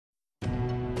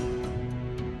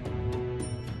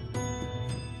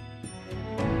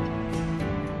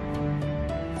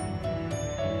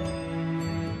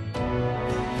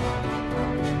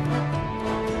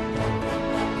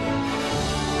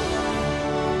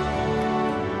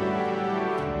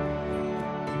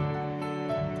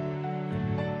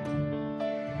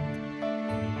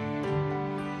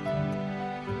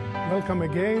Welcome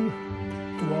again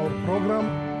to our program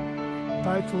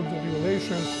titled The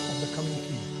Revelation of the Coming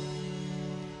King.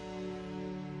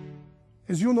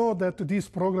 As you know that this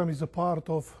program is a part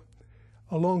of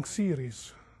a long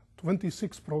series,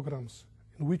 26 programs,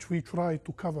 in which we try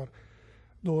to cover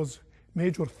those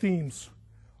major themes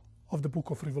of the book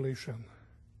of Revelation.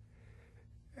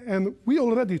 And we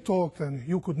already talked, and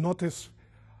you could notice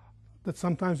that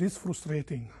sometimes it's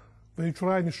frustrating when you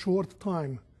try in a short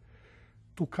time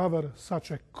to cover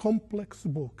such a complex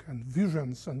book and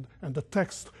visions and the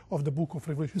text of the book of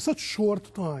Revelation in such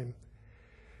short time.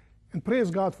 And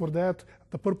praise God for that.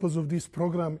 The purpose of this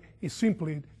program is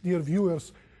simply, dear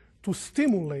viewers, to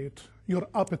stimulate your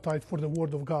appetite for the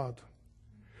Word of God.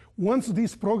 Once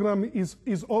this program is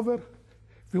over,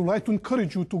 we would like to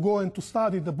encourage you to go and to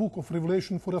study the book of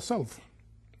Revelation for yourself.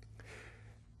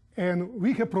 And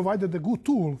we have provided a good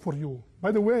tool for you.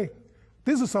 By the way,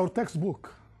 this is our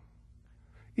textbook.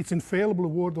 It's infallible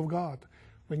Word of God.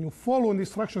 When you follow the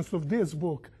instructions of this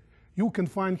book, you can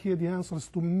find here the answers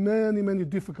to many, many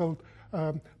difficult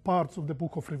parts of the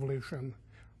book of Revelation.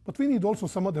 But we need also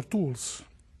some other tools.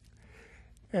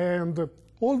 And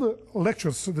all the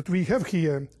lectures that we have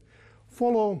here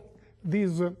follow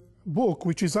this book,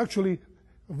 which is actually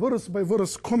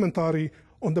verse-by-verse commentary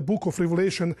on the book of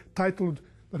Revelation titled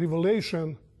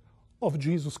Revelation of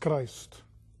Jesus Christ.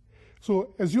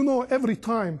 So, as you know, every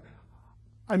time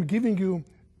I'm giving you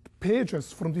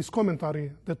pages from this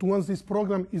commentary that once this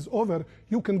program is over,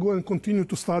 you can go and continue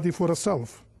to study for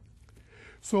yourself.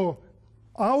 So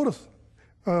our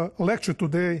lecture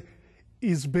today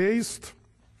is based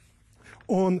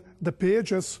on the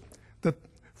pages that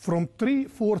from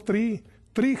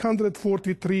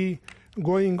 343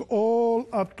 going all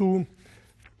up to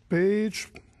page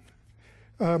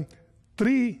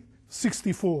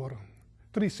 364.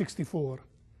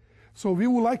 So we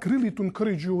would like really to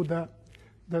encourage you that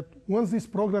once this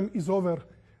program is over,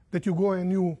 that you go and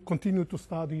you continue to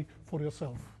study for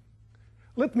yourself.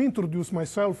 Let me introduce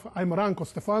myself. I'm Ranko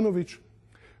Stefanovic,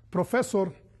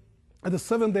 professor at the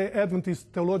Seventh-day Adventist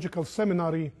Theological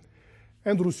Seminary,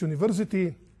 Andrews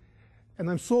University,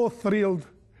 and I'm so thrilled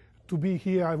to be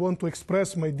here. I want to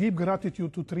express my deep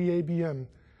gratitude to 3ABM,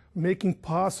 making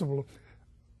possible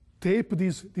tape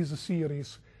this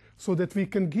series so that we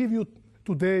can give you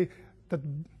today the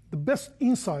best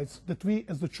insights that we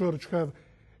as the church have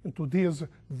into this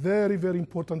very, very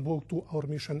important book to our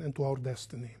mission and to our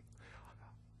destiny.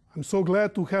 I'm so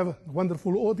glad to have a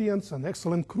wonderful audience, an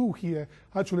excellent crew here.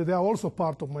 Actually, they are also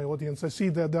part of my audience. I see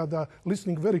that they're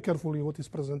listening very carefully what is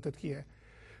presented here.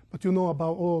 But you know,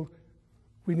 above all,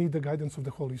 we need the guidance of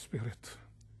the Holy Spirit.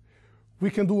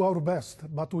 We can do our best,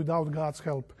 but without God's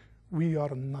help, we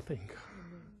are nothing.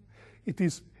 It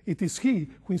is He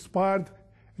who inspired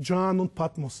John on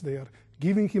Patmos there,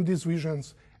 giving him these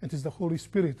visions, and it is the Holy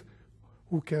Spirit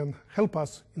who can help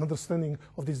us in understanding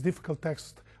of this difficult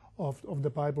text of the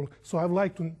Bible. So I would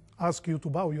like to ask you to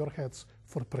bow your heads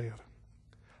for prayer.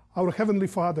 Our Heavenly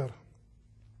Father,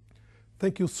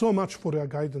 thank you so much for your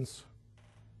guidance.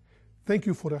 Thank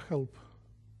you for your help.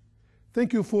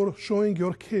 Thank you for showing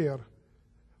your care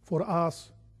for us,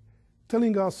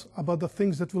 telling us about the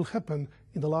things that will happen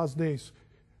in the last days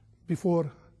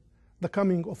before the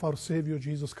coming of our Savior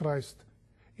Jesus Christ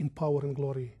in power and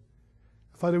glory.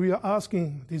 Father, we are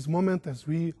asking this moment as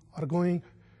we are going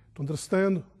to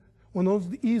understand one of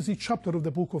the easy chapters of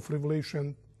the book of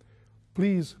Revelation.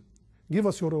 Please give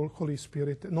us your Holy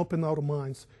Spirit and open our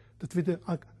minds that we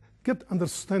get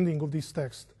understanding of this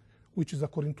text, which is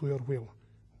according to your will.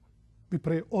 We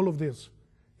pray all of this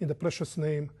in the precious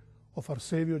name of our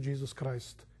Savior Jesus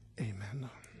Christ. Amen.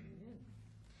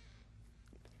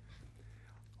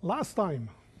 Last time,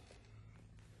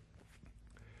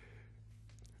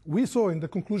 we saw in the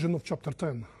conclusion of chapter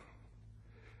 10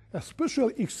 a special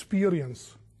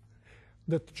experience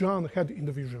that John had in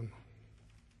the vision.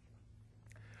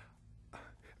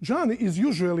 John is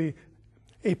usually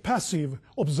a passive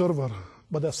observer,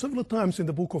 but there are several times in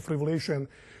the book of Revelation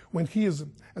when he is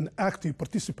an active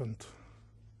participant.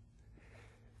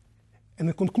 In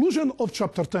the conclusion of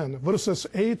chapter 10, verses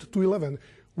 8 to 11,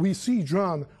 we see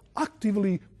John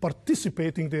actively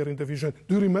participating there in the vision.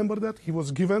 Do you remember that? He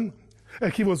was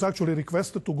actually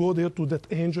requested to go there to that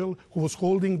angel who was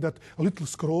holding that little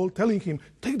scroll, telling him,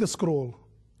 take the scroll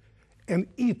and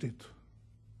eat it.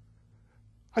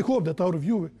 I hope that our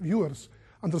viewers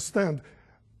understand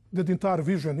that the entire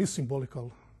vision is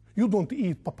symbolical. You don't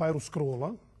eat papyrus scroll.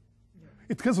 Huh?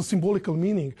 It has a symbolical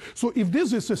meaning. So if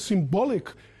this is a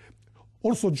symbolic,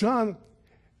 also John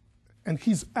and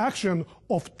his action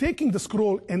of taking the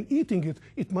scroll and eating it,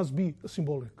 it must be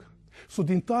symbolic. So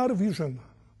the entire vision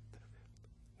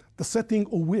the setting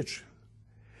of which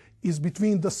is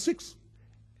between the sixth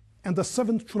and the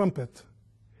seventh trumpet,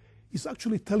 is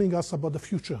actually telling us about the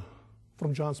future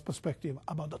from John's perspective,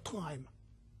 about the time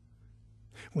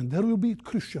when there will be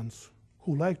Christians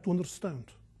who like to understand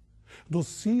those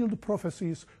sealed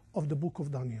prophecies of the book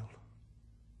of Daniel.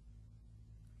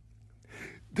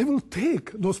 They will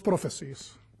take those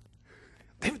prophecies,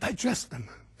 they will digest them.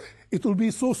 It will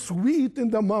be so sweet in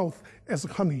the mouth as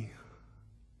honey.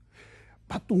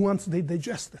 But once they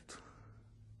digest it,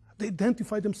 they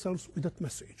identify themselves with that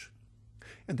message.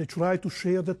 And they try to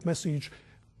share that message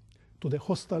to the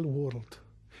hostile world.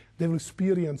 They will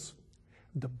experience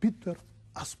the bitter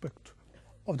aspect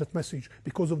of that message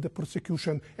because of the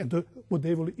persecution and what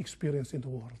they will experience in the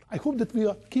world. I hope that we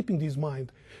are keeping this in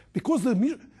mind, because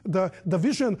the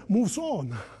vision moves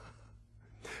on.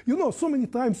 You know, so many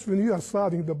times when you are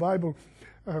studying the Bible,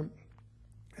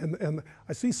 and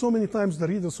I see so many times the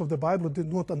readers of the Bible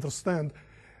did not understand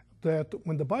that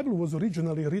when the Bible was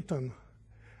originally written,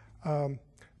 the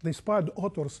inspired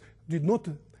authors did not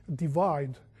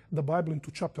divide the Bible into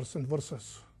chapters and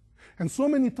verses. And so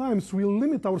many times we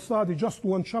limit our study just to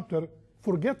one chapter,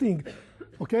 forgetting,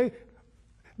 okay,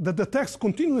 that the text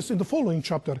continues in the following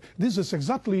chapter. This is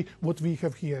exactly what we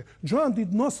have here. John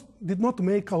did not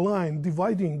make a line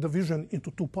dividing the vision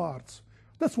into two parts.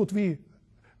 That's what we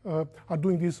are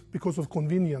doing this because of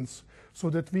convenience,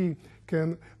 so that we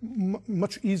can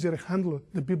much easier handle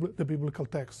the biblical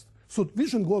text. So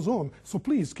vision goes on. So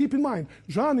please keep in mind,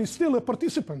 John is still a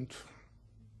participant.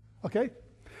 Okay?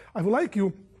 I would like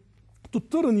you to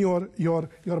turn your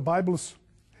Bibles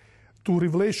to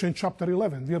Revelation chapter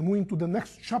 11. We are moving to the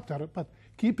next chapter, but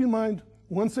keep in mind,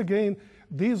 once again,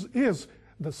 this is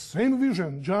the same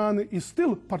vision. John is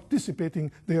still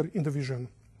participating there in the vision.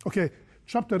 Okay,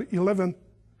 chapter 11,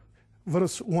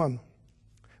 verse 1.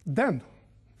 Then,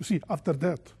 you see, after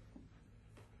that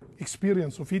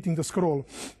experience of eating the scroll,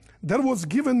 there was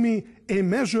given me a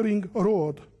measuring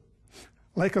rod,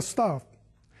 like a staff.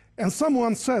 And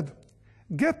someone said,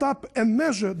 "Get up and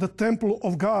measure the temple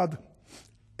of God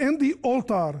and the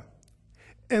altar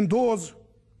and those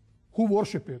who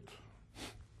worship it."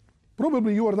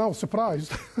 Probably you are now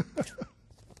surprised.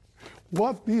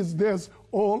 What is this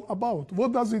all about?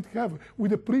 What does it have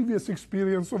with the previous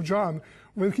experience of John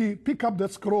when he picked up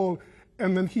that scroll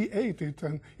and then he ate it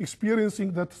and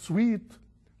experiencing that sweet,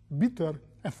 bitter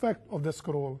effect of the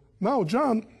scroll? Now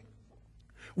John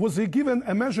was given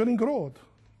a measuring rod.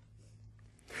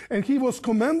 And he was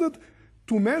commanded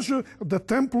to measure the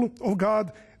temple of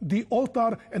God, the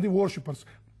altar, and the worshippers.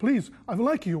 Please, I would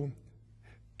like you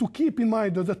to keep in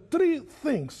mind that the three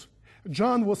things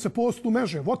John was supposed to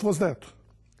measure. What was that?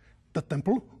 The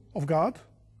temple of God,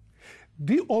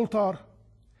 the altar,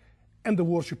 and the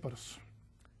worshippers.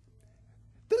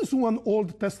 There is one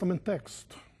Old Testament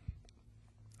text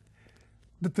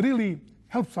that really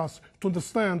helps us to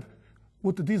understand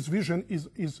what this vision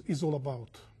is all about.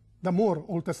 The more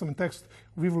Old Testament text,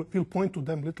 we'll point to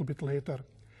them a little bit later.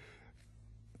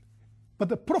 But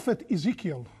the prophet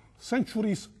Ezekiel,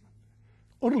 centuries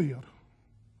earlier,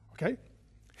 okay,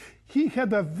 he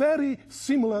had a very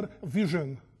similar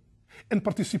vision and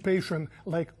participation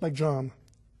like John.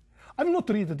 I will not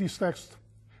read this text,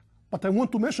 but I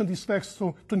want to mention this text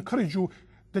to encourage you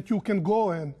that you can go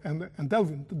and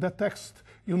delve into that text,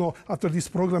 you know, after this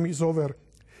program is over.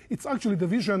 It's actually the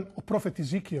vision of prophet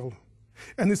Ezekiel.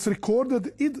 And it's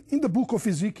recorded in the book of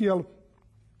Ezekiel,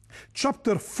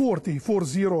 chapter 40,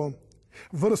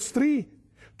 verse 3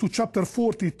 to chapter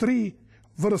 43,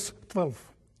 verse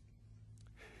 12.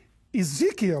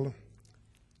 Ezekiel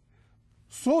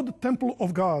saw the temple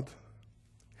of God,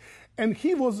 and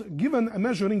he was given a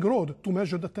measuring rod to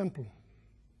measure the temple.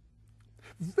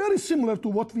 Very similar to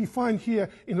what we find here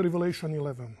in Revelation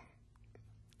 11.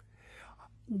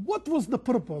 What was the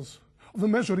purpose of the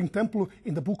measuring temple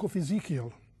in the book of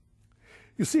Ezekiel?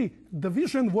 You see, the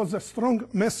vision was a strong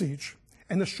message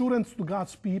and assurance to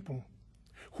God's people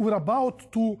who were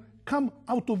about to come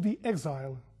out of the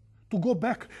exile, to go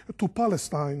back to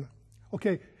Palestine,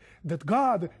 okay, that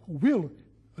God will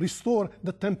restore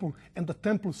the temple and the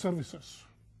temple services.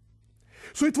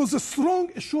 So it was a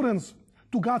strong assurance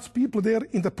to God's people there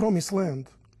in the promised land.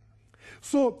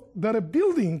 So the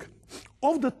rebuilding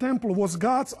of the temple was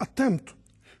God's attempt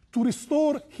to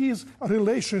restore his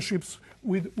relationships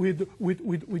with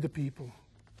the people.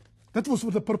 That was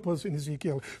the purpose in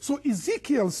Ezekiel. So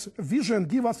Ezekiel's vision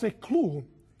gives us a clue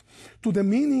to the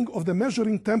meaning of the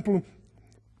measuring temple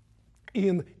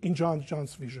in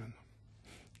John's vision.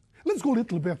 Let's go a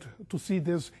little bit to see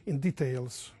this in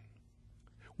details.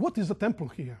 What is the temple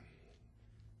here?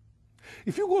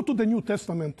 If you go to the New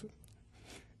Testament,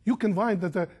 you can find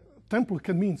that the temple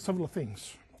can mean several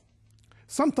things.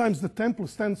 Sometimes the temple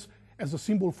stands as a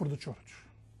symbol for the church.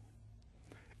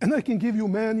 And I can give you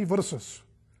many verses.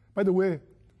 By the way,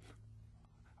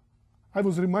 I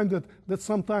was reminded that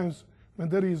sometimes when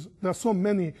there are so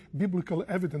many biblical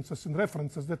evidences and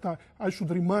references that I should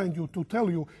remind you to tell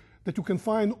you that you can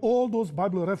find all those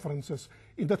Bible references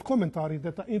in that commentary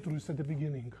that I introduced at the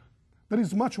beginning. There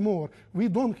is much more. We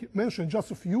don't mention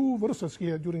just a few verses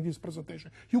here during this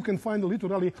presentation. You can find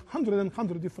literally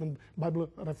 100 different Bible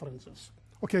references.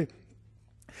 Okay,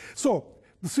 so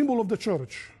the symbol of the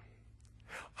church.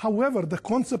 However, the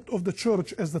concept of the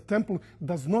church as the temple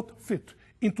does not fit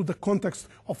into the context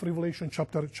of Revelation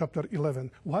chapter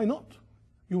 11. Why not?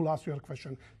 You will ask your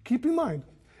question. Keep in mind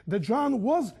that John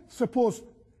was supposed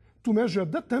to measure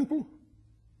the temple.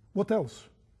 What else?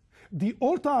 The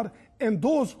altar and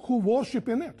those who worship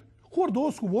in it. Who are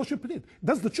those who worship in it?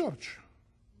 That's the church.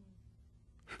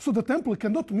 So the temple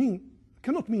cannot mean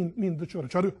the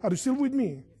church. Are you still with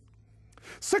me?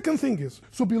 Second thing is,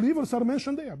 so believers are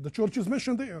mentioned there. The church is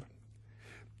mentioned there.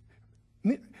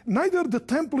 Neither the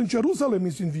temple in Jerusalem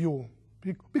is in view,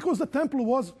 because the temple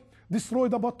was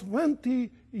destroyed about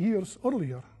 20 years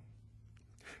earlier.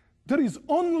 There is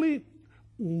only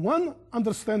one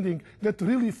understanding that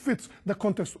really fits the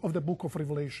context of the book of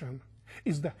Revelation,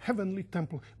 is the heavenly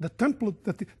temple, the temple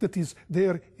that is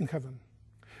there in heaven.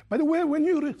 By the way, when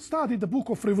you study the book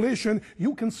of Revelation,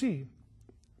 you can see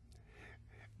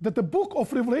that the book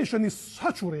of Revelation is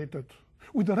saturated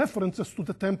with the references to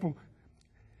the temple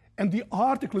and the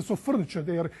articles of furniture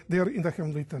there in the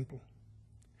heavenly temple.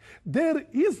 There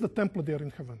is the temple there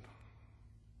in heaven.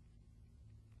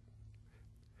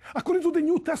 According to the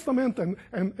New Testament,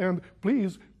 and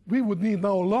please, we would need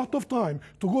now a lot of time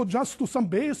to go just to some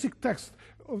basic text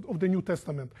of the New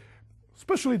Testament,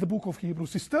 especially the book of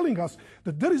Hebrews, is telling us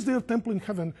that there is their temple in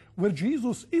heaven where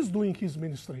Jesus is doing his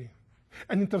ministry,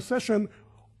 an intercession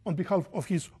on behalf of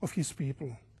his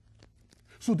people.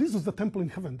 So this is the temple in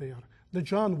heaven there that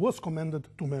John was commanded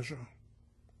to measure.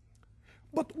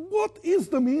 But what is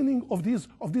the meaning of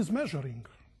this measuring?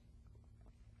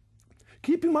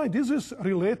 Keep in mind, this is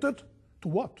related to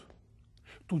what?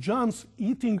 To John's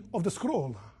eating of the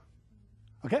scroll.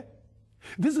 Okay?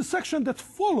 This is a section that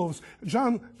follows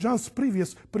John's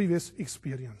previous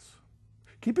experience.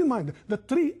 Keep in mind, the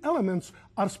three elements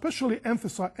are specially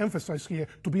emphasized here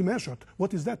to be measured.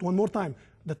 What is that? One more time.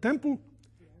 The temple,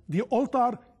 the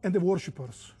altar, and the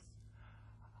worshippers.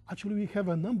 Actually, we have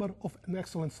a number of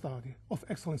excellent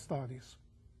studies.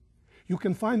 You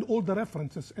can find all the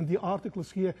references and the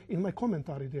articles here in my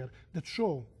commentary there that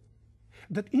show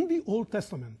that in the Old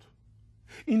Testament,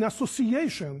 in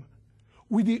association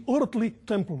with the earthly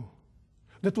temple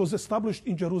that was established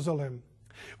in Jerusalem,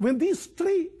 when these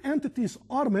three entities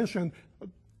are mentioned,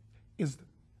 is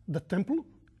the temple,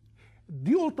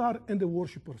 the altar, and the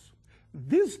worshippers.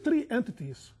 These three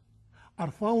entities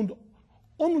are found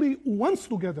only once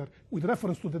together with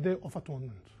reference to the Day of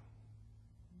Atonement.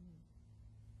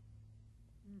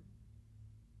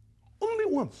 Only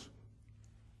once.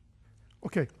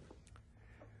 Okay.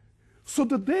 So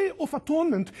the Day of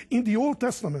Atonement in the Old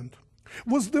Testament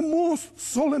was the most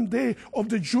solemn day of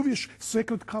the Jewish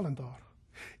sacred calendar.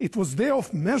 It was a day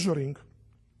of measuring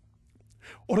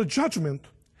or a judgment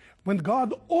when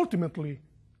God ultimately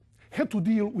had to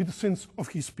deal with the sins of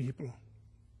his people.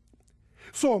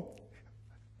 So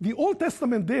the Old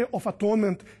Testament Day of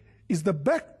Atonement is the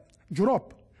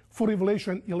backdrop for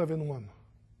Revelation 11:1.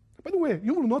 By the way,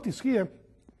 you will notice here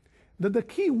that the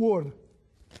key word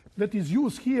that is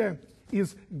used here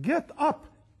is get up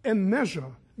and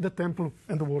measure the temple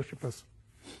and the worshippers.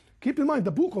 Keep in mind,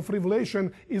 the book of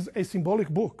Revelation is a symbolic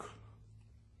book.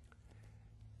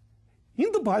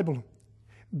 In the Bible,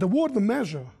 the word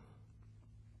measure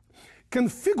can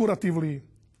figuratively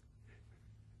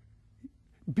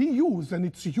be used, and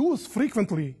it's used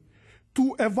frequently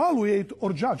to evaluate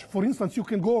or judge. For instance, you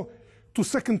can go to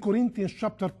 2 Corinthians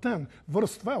chapter 10,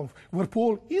 verse 12, where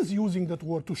Paul is using that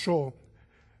word to show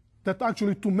that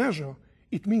actually to measure,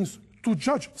 it means to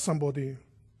judge somebody.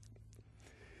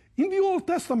 In the Old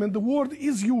Testament, the word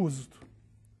is used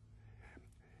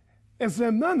as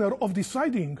a manner of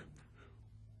deciding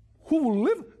who will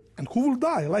live and who will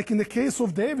die, like in the case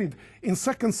of David in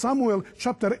 2 Samuel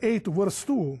chapter 8, verse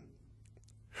 2.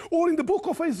 Or in the book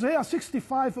of Isaiah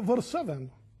 65, verse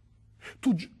 7.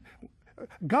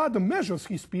 God measures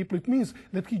his people. It means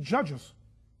that he judges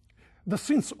the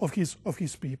sins of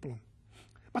his people.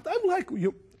 But I would like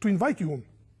to invite you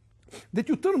that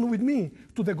you turn with me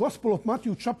to the Gospel of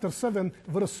Matthew chapter 7,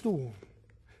 verse 2.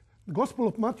 The Gospel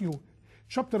of Matthew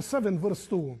chapter 7, verse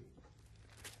 2.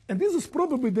 And this is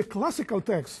probably the classical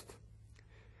text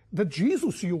that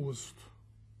Jesus used.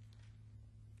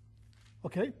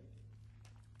 Okay?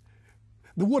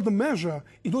 The word measure,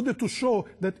 in order to show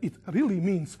that it really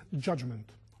means judgment.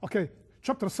 Okay,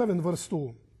 chapter 7, verse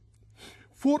 2.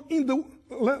 For in the,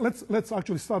 let's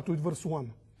actually start with verse 1.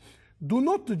 Do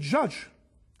not judge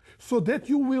so that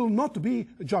you will not be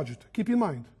judged. Keep in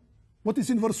mind, what is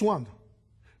in verse 1?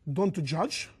 Don't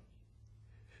judge,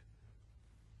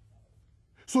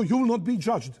 so you will not be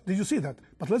judged. Did you see that?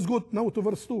 But let's go now to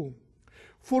verse 2.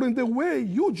 For in the way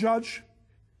you judge,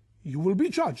 you will be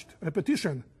judged.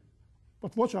 Repetition.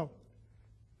 But watch out.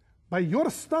 By your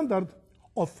standard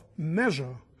of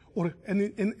measure, or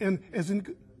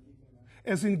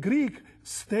as in Greek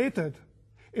stated,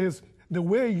 is the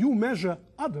way you measure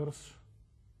others,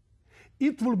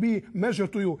 it will be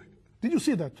measured to you. Did you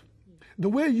see that? The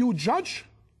way you judge,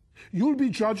 you'll be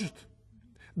judged.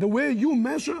 The way you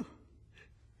measure,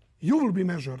 you will be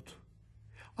measured.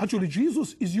 Actually,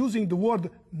 Jesus is using the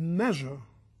word measure,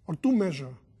 or to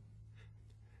measure,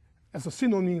 as a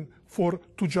synonym for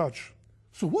to judge.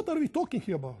 So what are we talking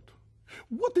here about?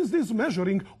 What is this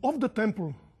measuring of the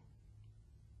temple,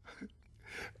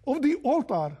 of the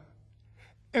altar,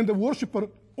 and the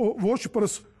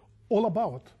worshippers all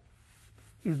about?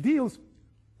 It deals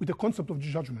with the concept of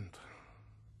judgment.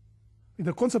 With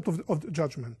the concept of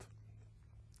judgment.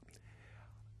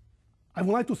 I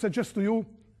would like to suggest to you,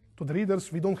 to the readers,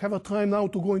 we don't have a time now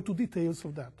to go into details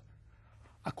of that.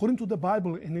 According to the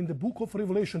Bible and in the book of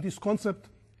Revelation, this concept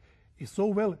is so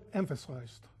well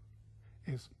emphasized,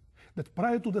 is that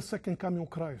prior to the second coming of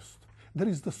Christ, there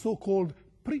is the so-called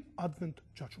pre-Advent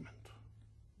judgment.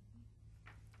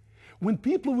 When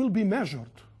people will be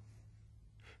measured,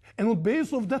 and on the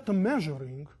basis of that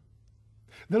measuring,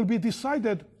 they'll be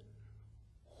decided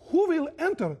who will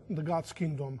enter the God's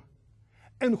kingdom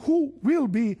and who will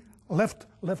be left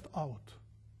out.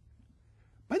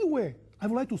 By the way, I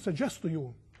would like to suggest to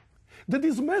you that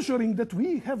this measuring that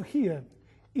we have here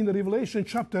in the Revelation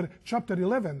chapter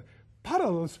 11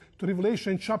 parallels to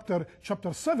Revelation chapter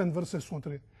 7, verses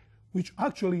 1, which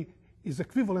actually is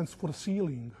equivalent for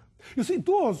sealing. You see,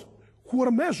 those who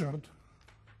are measured,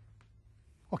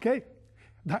 okay,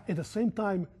 they're at the same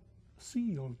time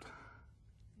sealed.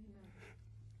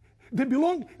 They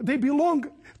belong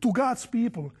to God's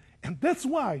people. And that's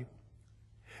why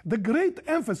the great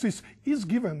emphasis is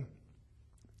given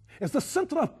as the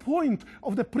central point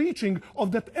of the preaching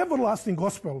of that everlasting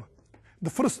gospel, the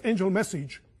first angel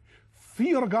message.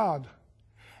 Fear God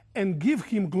and give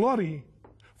him glory,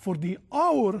 for the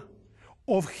hour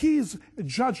of his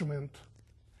judgment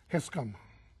has come.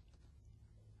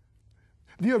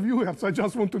 Dear viewers, I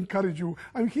just want to encourage you.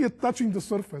 I'm here touching the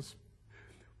surface.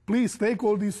 Please take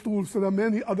all these tools. There are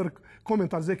many other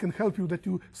commentaries that can help you, that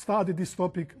you study this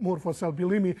topic more for yourself.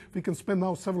 Believe me, we can spend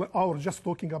now several hours just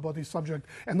talking about this subject,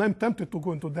 and I'm tempted to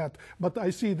go into that. But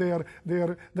I see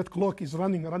that clock is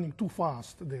running too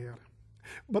fast there.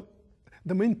 But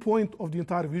the main point of the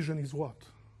entire vision is what?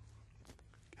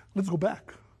 Let's go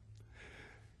back.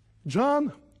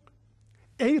 John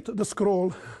ate the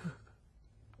scroll.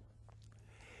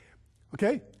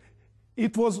 Okay?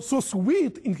 It was so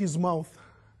sweet in his mouth,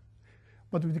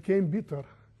 but it became bitter.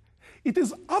 It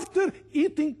is after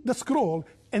eating the scroll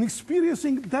and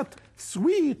experiencing that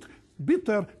sweet,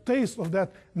 bitter taste of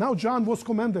that, now John was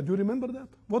commanded. Do you remember that?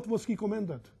 What was he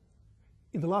commanded?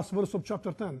 In the last verse of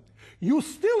chapter 10. You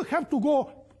still have to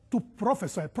go to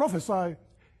prophesy. Prophesy,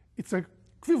 it's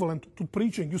equivalent to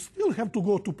preaching. You still have to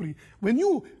go to preach. When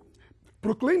you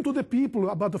proclaim to the people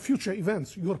about the future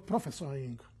events, you are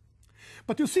prophesying.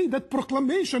 But you see, that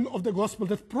proclamation of the gospel,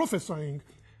 that prophesying,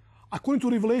 according to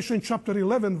Revelation chapter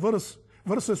 11, verses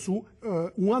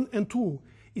 1 and 2,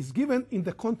 is given in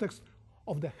the context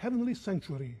of the heavenly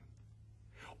sanctuary,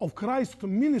 of Christ's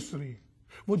ministry,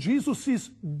 what Jesus is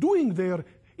doing there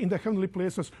in the heavenly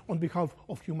places on behalf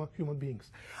of human beings.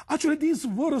 Actually, this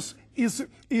verse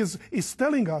is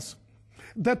telling us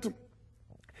that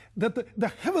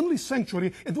the heavenly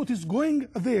sanctuary and what is going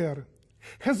there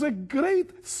has a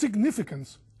great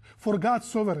significance for God's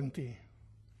sovereignty.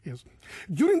 Yes.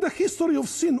 During the history of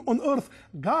sin on earth,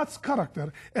 God's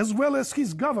character as well as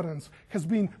his governance has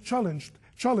been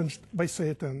challenged by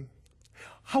Satan.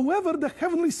 However, the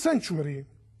heavenly sanctuary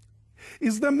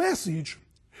is the message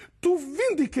to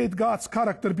vindicate God's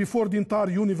character before the entire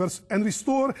universe and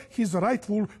restore his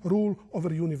rightful rule over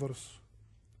the universe.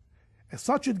 As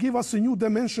such, it gives us a new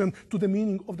dimension to the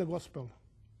meaning of the gospel.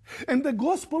 And the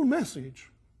gospel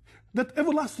message, that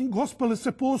everlasting gospel, is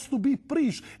supposed to be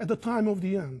preached at the time of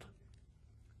the end,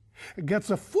 it gets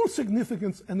a full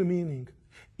significance and meaning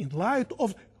in light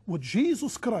of what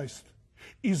Jesus Christ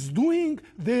is doing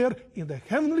there in the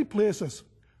heavenly places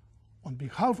on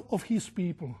behalf of his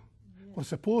people who are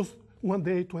supposed one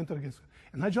day to enter his.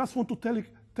 And I just want to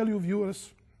tell you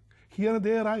viewers, here and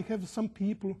there I have some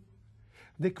people,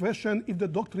 they question if the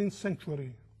doctrine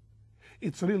sanctuary,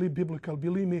 it's really biblical.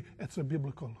 Believe me, it's a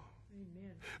biblical.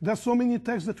 Amen. There are so many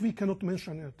texts that we cannot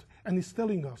mention it. And it's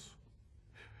telling us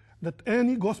that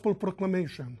any gospel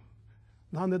proclamation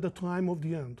done at the time of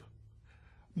the end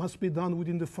must be done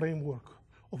within the framework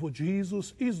of what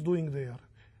Jesus is doing there.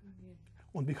 Amen.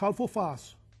 On behalf of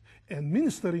us and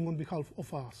ministering on behalf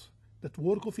of us, that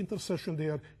work of intercession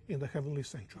there in the heavenly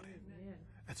sanctuary. Amen.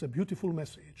 It's a beautiful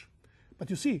message. But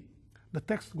you see, the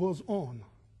text goes on,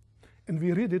 and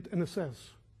we read it, and it says,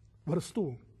 verse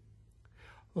 2,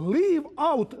 leave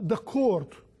out the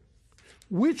court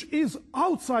which is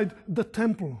outside the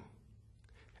temple,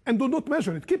 and do not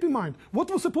measure it. Keep in mind, what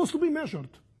was supposed to be measured?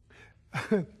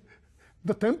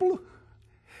 The temple,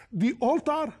 the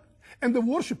altar, and the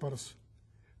worshippers.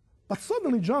 But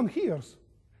suddenly John hears,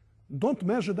 don't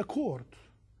measure the court.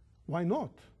 Why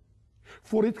not?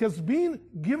 For it has been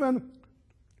given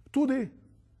to the,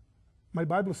 my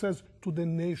Bible says, to the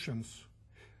nations.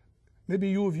 Maybe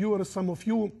you viewers, some of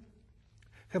you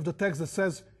have the text that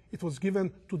says it was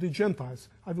given to the Gentiles.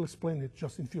 I will explain it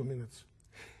just in a few minutes.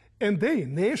 And they,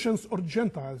 nations or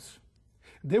Gentiles,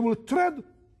 they will tread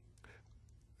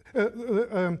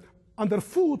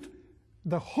underfoot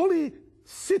the holy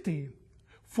city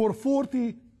for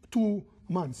 42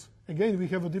 months. Again, we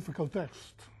have a difficult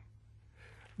text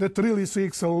that really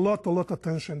seeks a lot of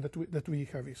attention that we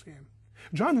have here.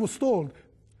 John was told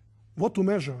what to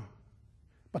measure,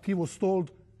 but he was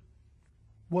told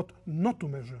what not to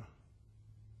measure.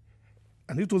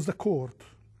 And it was the court.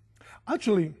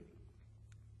 Actually,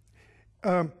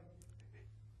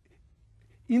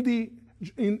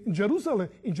 in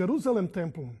Jerusalem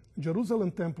temple,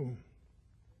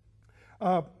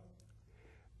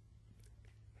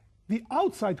 the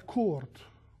outside court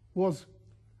was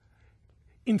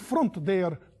in front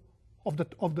there of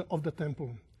the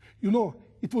temple. You know,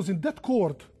 it was in that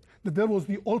court that there was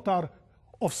the altar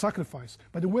of sacrifice.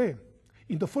 By the way,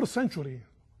 in the first century,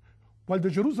 while the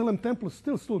Jerusalem temple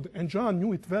still stood, and John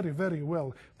knew it very, very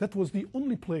well, that was the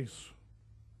only place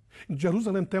in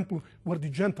Jerusalem temple where the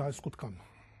Gentiles could come.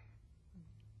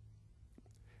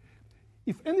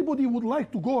 If anybody would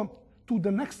like to go to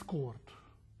the next court,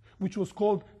 which was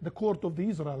called the court of the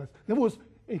Israelites, there was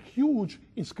a huge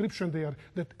inscription there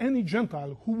that any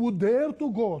Gentile who would dare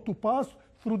to go to pass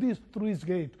through this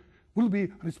gate will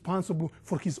be responsible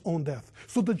for his own death.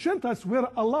 So the Gentiles were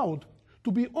allowed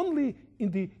to be only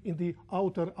in the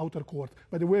outer court.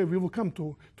 By the way, we will come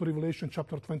to Revelation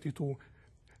chapter 22.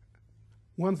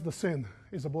 Once the sin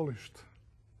is abolished,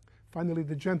 finally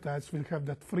the Gentiles will have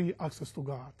that free access to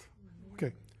God.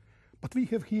 Okay, but we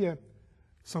have here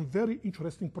some very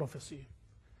interesting prophecy.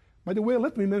 By the way,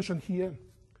 let me mention here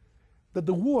that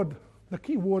the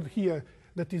key word here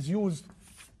that is used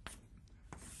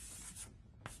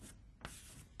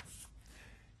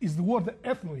is the word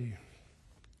ethnoi.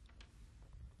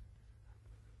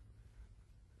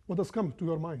 What does come to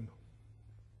your mind?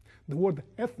 The word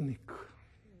ethnic.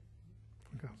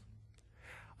 Okay.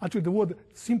 Actually, the word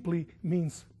simply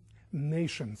means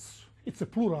nations. It's a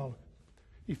plural.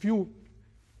 If you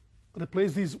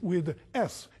replace this with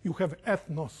S, you have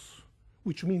ethnos,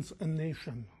 which means a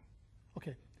nation.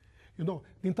 Okay. You know,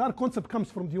 the entire concept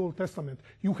comes from the Old Testament.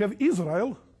 You have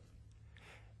Israel,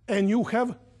 and you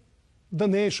have the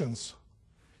nations.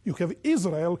 You have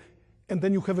Israel, and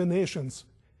then you have the nations.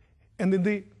 And in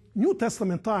the New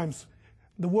Testament times,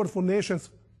 the word for nations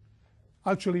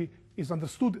actually is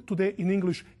understood today in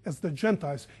English as the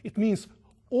Gentiles. It means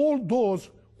all those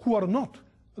who are not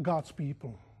God's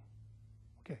people.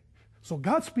 Okay, so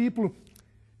God's people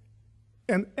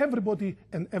and everybody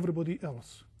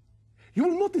else. You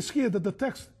will notice here that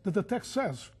the text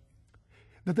says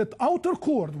that at outer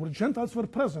court where Gentiles were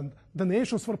present, the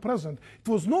nations were present, it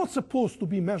was not supposed to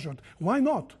be measured. Why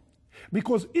not?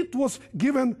 Because it was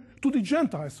given to the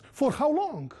Gentiles. For how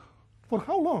long? For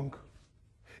how long?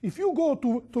 If you go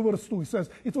to verse 2, it says,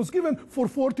 it was given for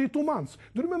 42 months.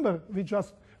 Do you remember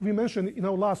we mentioned in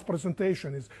our last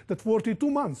presentation is that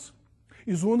 42 months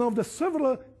is one of the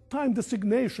several time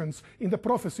designations in the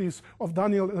prophecies of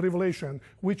Daniel and Revelation,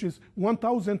 which is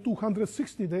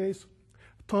 1,260 days,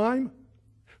 time,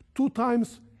 2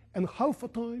 times and half a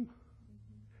time,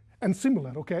 and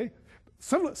similar, okay?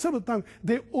 Several times.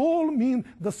 They all mean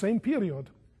the same period,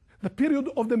 the period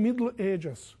of the Middle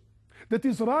Ages, that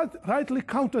is rightly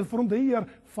counted from the year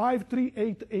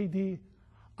 538 AD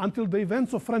until the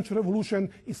events of French Revolution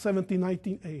in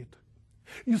 1798.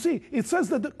 You see, it says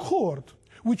that the court,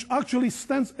 which actually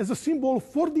stands as a symbol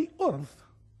for the earth,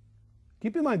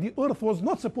 keep in mind, the earth was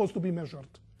not supposed to be measured.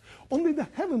 Only the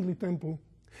heavenly temple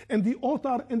and the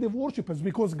altar and the worshippers,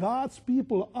 because God's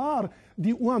people are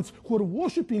the ones who are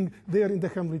worshiping there in the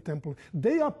heavenly temple.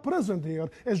 They are present there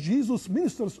as Jesus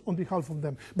ministers on behalf of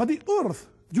them. But the earth,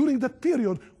 during that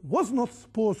period, was not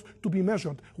supposed to be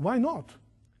measured. Why not?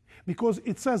 Because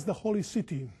it says the holy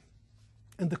city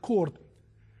and the court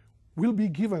will be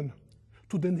given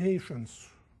to the nations.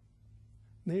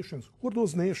 Nations. Who are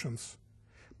those nations?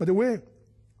 By the way,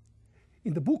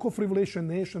 in the book of Revelation,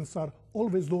 nations are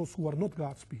always those who are not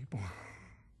God's people.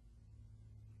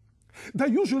 They're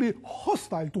usually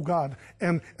hostile to God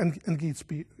and God's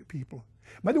people.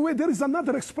 By the way, there is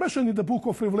another expression in the book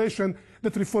of Revelation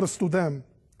that refers to them.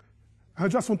 I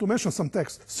just want to mention some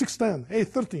text. 6:10,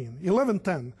 8:13,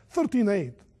 11:10,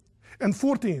 13:8, and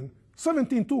 14,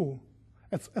 17:2,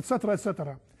 etc.,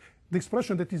 etc. The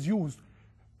expression that is used,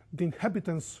 the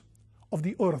inhabitants of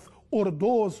the earth, or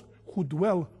those who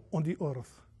dwell on the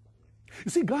earth.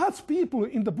 You see, God's people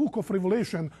in the book of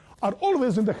Revelation are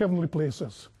always in the heavenly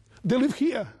places. They live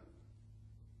here.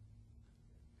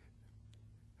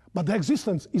 But the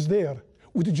existence is there,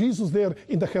 with Jesus there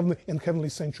in the heavenly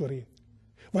sanctuary.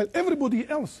 While everybody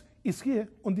else is here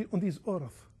on this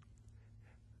earth.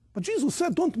 But Jesus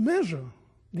said, don't measure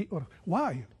the earth.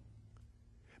 Why?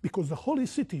 Because the holy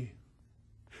city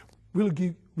will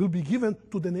be given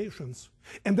to the nations.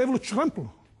 And they will trample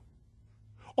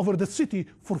over the city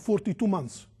for 42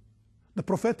 months. The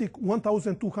prophetic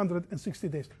 1,260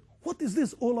 days. What is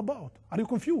this all about? Are you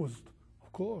confused?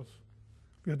 Of course.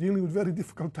 We are dealing with very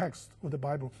difficult texts of the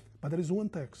Bible. But there is one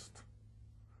text.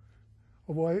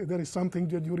 Why there is something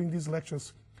that during these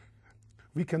lectures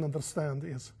we can understand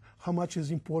is how much is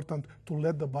important to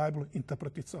let the Bible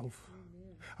interpret itself.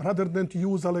 Amen. Rather than to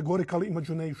use allegorical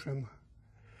imagination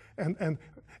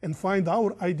and find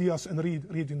our ideas and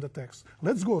read in the text.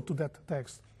 Let's go to that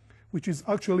text, which is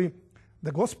actually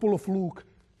the Gospel of Luke,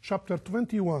 chapter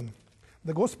 21.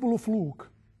 The Gospel of Luke,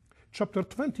 chapter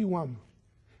 21,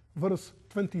 verse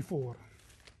 24.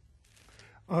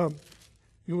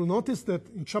 You will notice that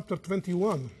in chapter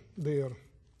 21 there,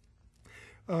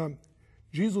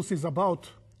 Jesus is about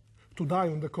to die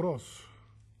on the cross.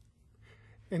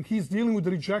 And he's dealing with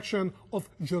the rejection of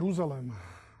Jerusalem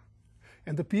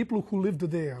and the people who lived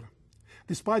there,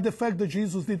 despite the fact that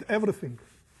Jesus did everything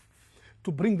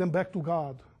to bring them back to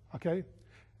God, okay?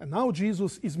 And now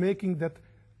Jesus is making that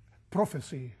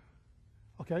prophecy,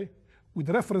 okay, with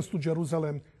reference to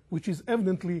Jerusalem, which is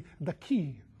evidently the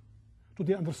key to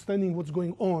the understanding what's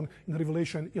going on in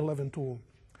Revelation 11:2.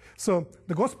 So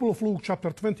the Gospel of Luke,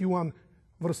 chapter 21,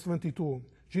 verse 22,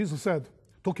 Jesus said,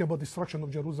 talking about destruction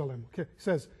of Jerusalem, okay, he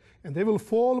says, and they will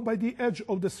fall by the edge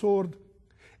of the sword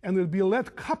and will be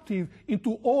led captive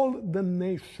into all the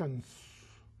nations.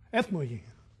 Ethnoi,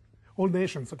 all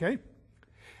nations, okay?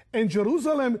 And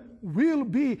Jerusalem will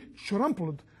be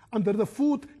trampled under the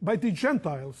foot by the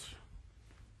Gentiles.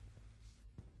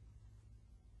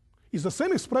 It's the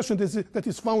same expression that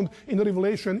is found in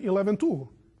Revelation 11:2.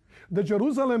 The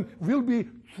Jerusalem will be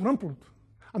trampled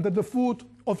under the foot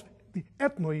of the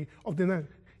ethnoi of the nation.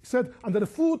 He said, under the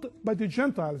foot by the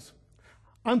Gentiles,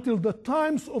 until the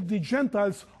times of the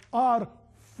Gentiles are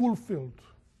fulfilled.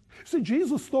 See,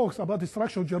 Jesus talks about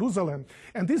destruction of Jerusalem,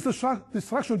 and this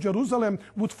destruction of Jerusalem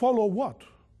would follow what?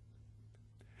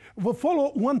 Would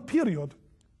follow one period.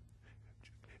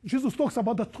 Jesus talks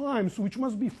about the times which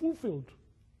must be fulfilled,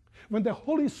 when the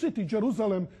holy city,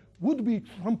 Jerusalem, would be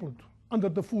trampled under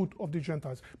the foot of the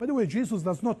Gentiles. By the way, Jesus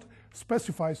does not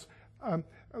specify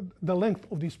the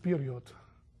length of this period.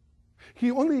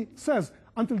 He only says,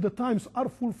 until the times are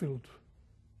fulfilled.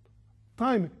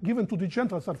 Time given to the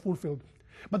Gentiles are fulfilled.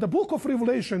 But the book of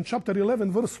Revelation, chapter 11,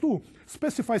 verse 2,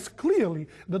 specifies clearly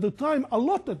that the time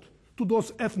allotted to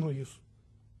those ethnois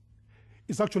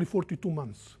is actually 42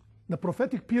 months. The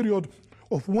prophetic period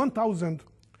of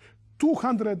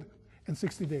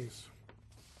 1,260 days.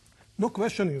 No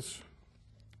question is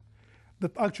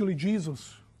that actually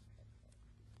Jesus,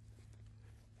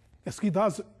 as he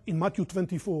does in Matthew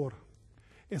 24,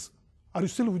 are you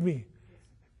still with me?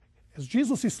 As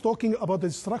Jesus is talking about the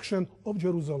destruction of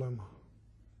Jerusalem,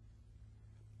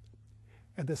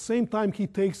 at the same time he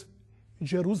takes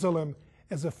Jerusalem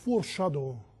as a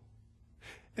foreshadow,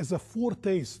 as a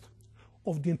foretaste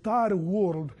of the entire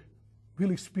world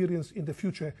will experience in the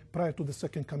future prior to the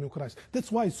second coming of Christ.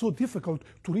 That's why it's so difficult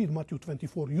to read Matthew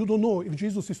 24. You don't know if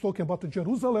Jesus is talking about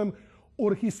Jerusalem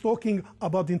or he's talking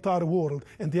about the entire world.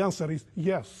 And the answer is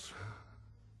yes.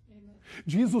 Amen.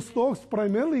 Jesus talks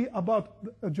primarily about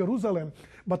Jerusalem,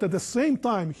 but at the same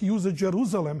time, he uses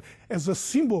Jerusalem as a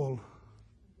symbol,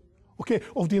 okay,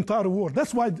 of the entire world.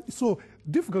 That's why it's so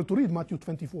difficult to read Matthew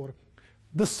 24.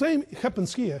 The same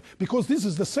happens here, because this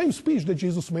is the same speech that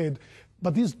Jesus made,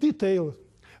 but this detail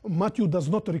Matthew does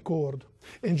not record.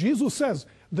 And Jesus says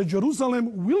that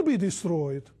Jerusalem will be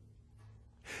destroyed,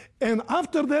 and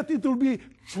after that it will be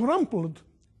trampled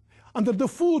under the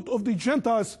foot of the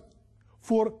Gentiles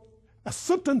for a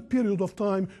certain period of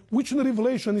time, which in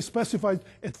Revelation is specified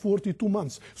at 42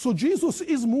 months. So Jesus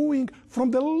is moving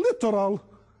from the literal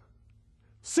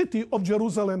city of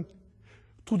Jerusalem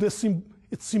to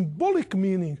its symbolic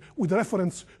meaning with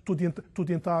reference to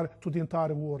the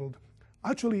entire world.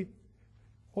 Actually,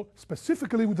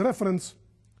 specifically with reference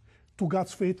to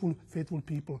God's faithful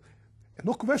people. And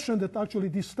no question that actually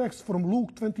this text from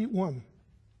Luke 21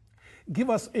 give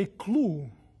us a clue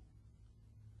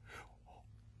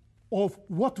of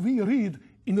what we read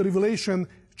in Revelation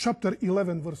chapter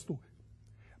 11, verse 2.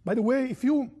 By the way, if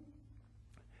you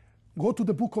go to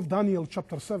the book of Daniel,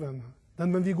 chapter 7,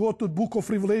 then when we go to the book of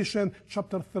Revelation,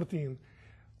 chapter 13,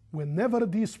 whenever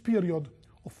this period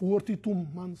of 42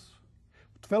 months,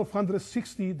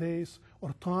 1260 days,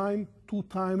 or time, 2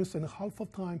 times and a half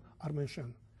of time are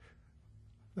mentioned,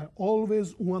 there's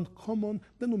always one common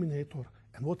denominator.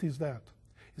 And what is that?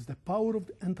 It's the power of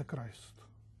the Antichrist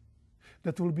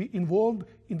that will be involved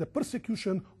in the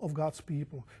persecution of God's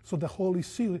people. So the holy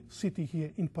city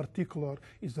here in particular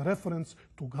is a reference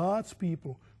to God's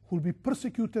people who will be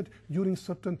persecuted during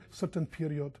certain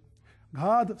period.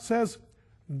 God says,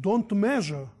 don't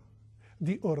measure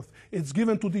the earth. It's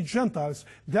given to the Gentiles.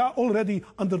 They are already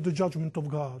under the judgment of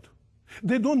God.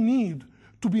 They don't need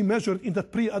to be measured in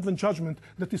that pre-Advent judgment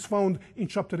that is found in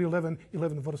chapter 11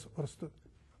 verse 2.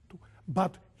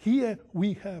 But here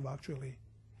we have actually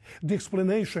the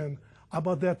explanation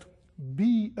about that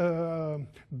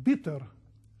bitter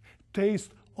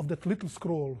taste of that little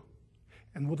scroll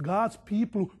and what God's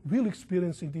people will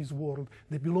experience in this world.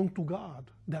 They belong to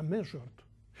God. They're measured.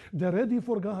 They're ready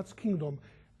for God's kingdom.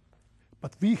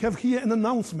 But we have here an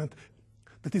announcement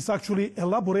that is actually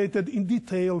elaborated in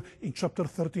detail in chapter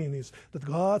 13, is that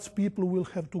God's people will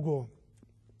have to go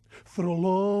through a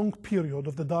long period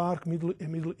of the dark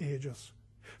Middle Ages.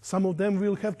 Some of them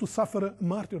will have to suffer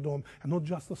martyrdom, and not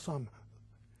just some.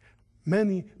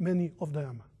 Many of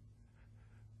them.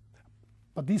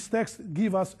 But these texts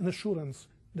give us an assurance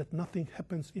that nothing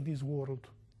happens in this world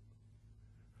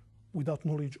without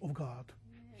knowledge of God.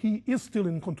 He is still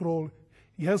in control.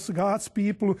 Yes, God's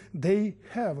people, they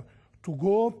have to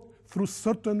go through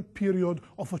certain period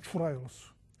of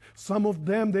trials. Some of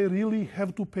them, they really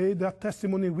have to pay their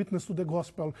testimony and witness to the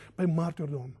gospel by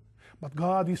martyrdom. But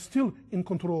God is still in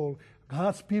control.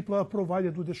 God's people are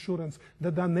provided with assurance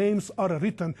that their names are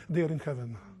written there in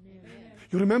heaven. Amen.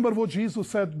 You remember what Jesus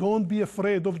said, don't be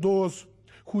afraid of those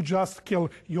who just kill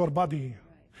your body.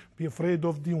 Right. Be afraid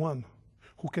of the one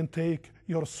who can take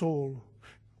your soul.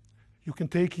 You can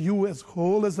take you as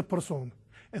whole as a person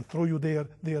and throw you there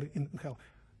in hell.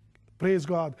 Praise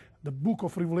God. The book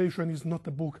of Revelation is not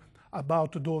a book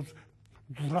about those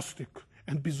drastic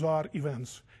and bizarre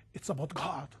events. It's about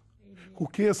God, who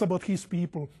cares about his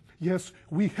people. Yes,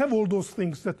 we have all those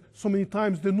things that so many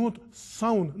times they don't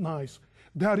sound nice.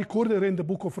 They are recorded in the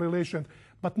book of Revelation,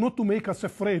 but not to make us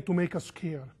afraid, to make us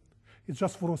scared. It's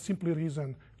just for a simple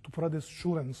reason, to provide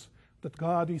assurance that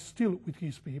God is still with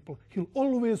his people. He'll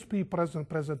always be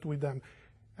present with them.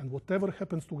 And whatever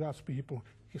happens to God's people,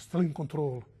 he's still in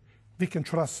control. We can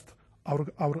trust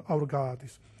our God.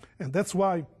 And that's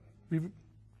why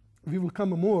we will come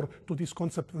more to this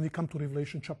concept when we come to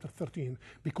Revelation chapter 13,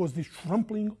 because the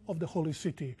trampling of the holy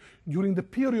city during the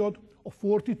period of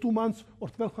 42 months or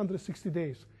 1260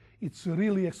 days, it's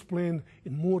really explained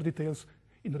in more details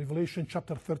in Revelation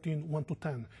chapter 13, 1 to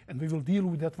 10. And we will deal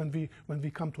with that when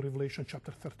we come to Revelation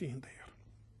chapter 13 there.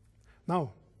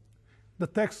 Now, the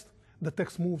text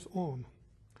moves on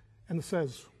and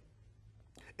says,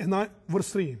 verse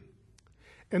 3,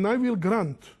 and I will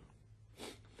grant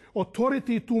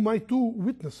authority to my 2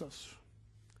 witnesses,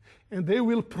 and they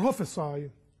will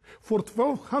prophesy for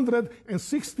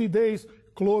 1260 days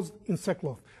clothed in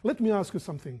sackcloth. Let me ask you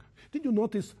something. Did you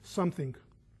notice something?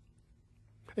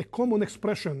 A common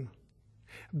expression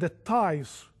that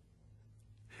ties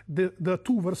the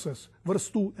 2 verses, verse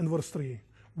 2 and verse 3.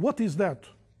 What is that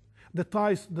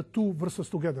ties the 2 verses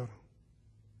together?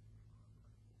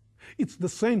 It's the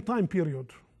same time period.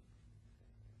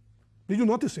 Did you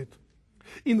notice it?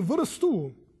 In verse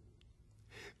 2,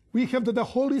 we have that the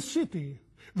holy city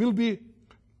will be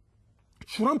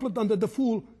trampled under the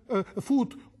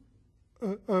foot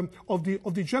of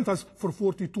the Gentiles for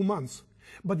 42 months.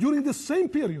 But during the same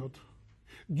period,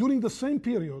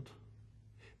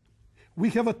 we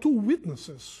have two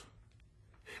witnesses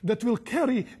that will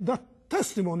carry that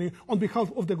testimony on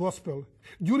behalf of the gospel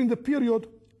during the period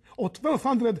of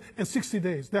 1260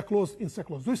 days. They're closed in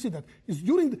sackcloth. Do you see that?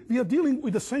 We are dealing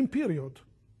with the same period.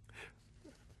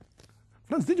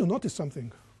 Friends, did you notice something?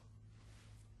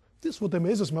 This is what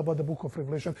amazes me about the book of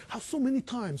Revelation. How so many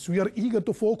times we are eager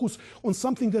to focus on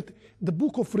something that the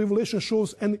book of Revelation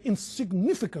shows an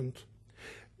insignificant,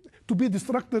 to be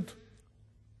distracted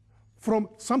from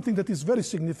something that is very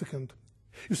significant.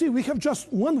 You see, we have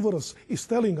just one verse is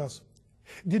telling us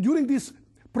that during this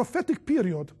prophetic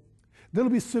period, there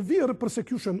will be severe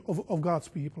persecution of God's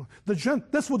people.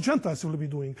 That's what Gentiles will be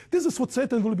doing. This is what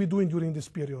Satan will be doing during this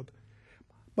period.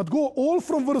 But go all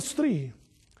from verse 3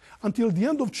 until the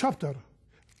end of chapter,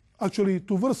 actually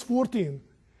to verse 14,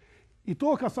 it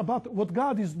talks us about what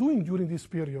God is doing during this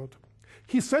period.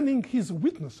 He's sending his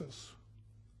witnesses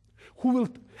who will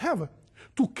have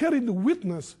to carry the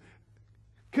witness,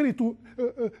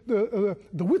 the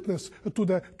witness to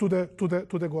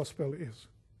the gospel is.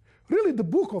 Really, the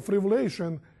book of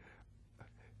Revelation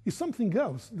is something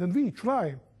else than we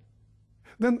try.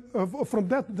 Then from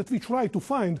that we try to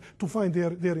find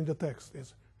there in the text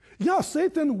is. Yeah,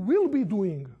 Satan will be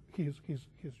doing his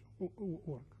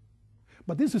work.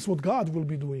 But this is what God will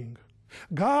be doing.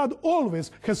 God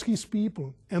always has his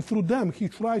people, and through them he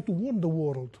tried to warn the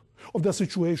world of the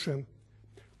situation,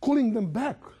 calling them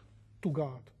back to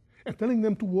God and telling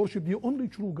them to worship the only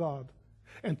true God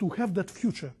and to have that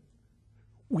future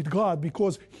with God,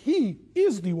 because he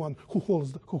is the one who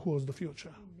holds the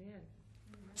future. Amen.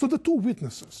 So the two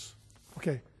witnesses.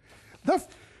 Okay. There are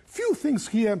few things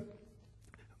here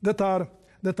that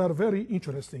are very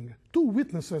interesting. Two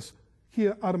witnesses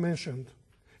here are mentioned.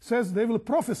 It says they will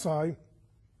prophesy,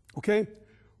 okay,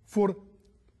 for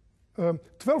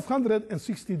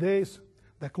 1260 days.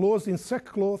 They're clothed in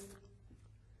sackcloth.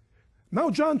 Now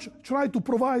John tried to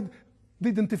provide the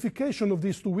identification of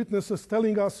these two witnesses,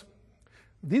 telling us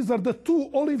these are the two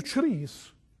olive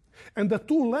trees and the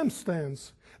two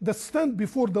lampstands that stand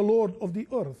before the Lord of the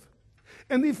earth.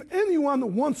 And if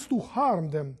anyone wants to harm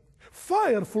them,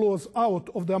 fire flows out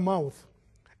of their mouth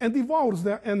and devours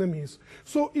their enemies.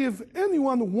 So if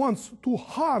anyone wants to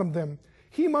harm them,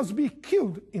 he must be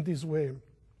killed in this way.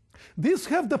 These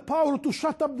have the power to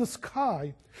shut up the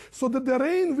sky so that the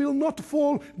rain will not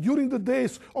fall during the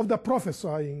days of the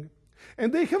prophesying.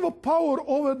 And they have a power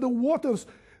over the waters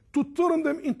to turn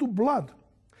them into blood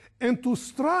and to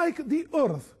strike the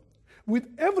earth with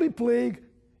every plague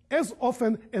as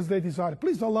often as they desire.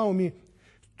 Please allow me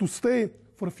to stay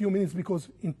for a few minutes, because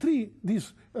in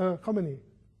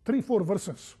 4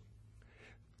 verses,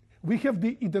 we have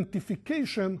the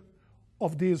identification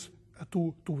of these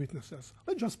two witnesses.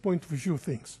 Let's just point to a few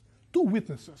things. Two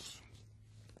witnesses.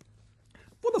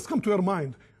 What does come to your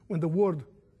mind when the word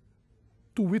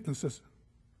two witnesses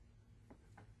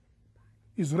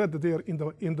is read there in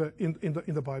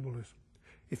the Bible?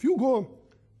 If you go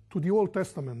to the Old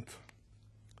Testament,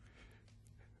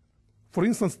 for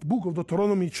instance, the book of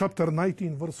Deuteronomy, chapter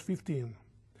 19, verse 15,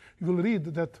 you will read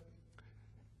that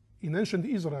in ancient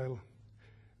Israel,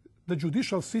 the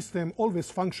judicial system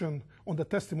always functioned on the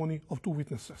testimony of two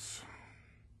witnesses.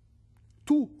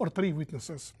 2 or 3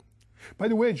 witnesses. By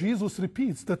the way, Jesus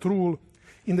repeats that rule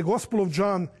in the Gospel of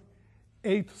John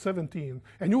 8:17.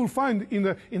 And you will find in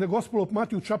the Gospel of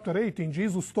Matthew chapter 18,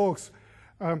 Jesus talks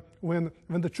when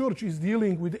the church is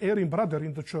dealing with erring brother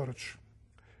in the church.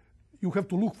 You have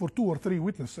to look for 2 or 3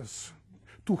 witnesses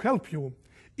to help you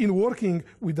in working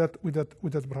with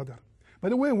that brother. By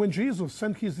the way, when Jesus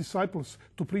sent his disciples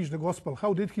to preach the gospel,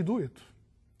 how did he do it?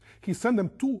 He sent them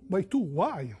 2 by 2.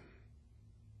 Why?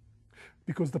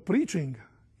 Because the preaching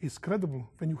is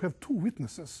credible when you have 2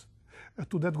 witnesses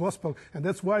to that gospel. And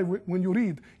that's why when you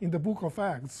read in the book of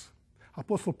Acts,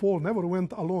 Apostle Paul never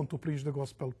went alone to preach the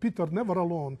gospel. Peter never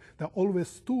alone. They're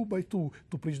always 2 by 2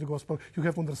 to preach the gospel. You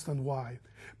have to understand why.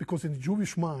 Because in the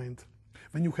Jewish mind,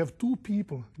 when you have 2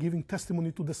 people giving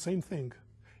testimony to the same thing,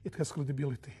 it has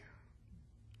credibility.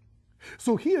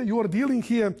 So here you are dealing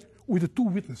here with the 2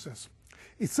 witnesses.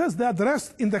 It says they are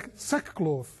dressed in the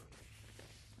sackcloth.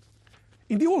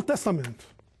 In the Old Testament,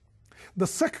 the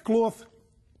sackcloth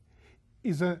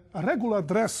is a regular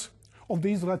dress of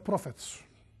the Israelite prophets.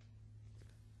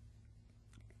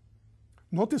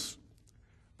 Notice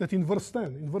that in verse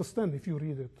 10, if you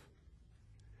read it,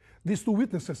 these 2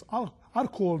 witnesses are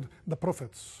called the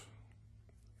prophets.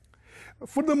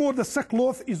 Furthermore, the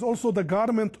sackcloth is also the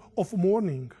garment of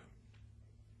mourning.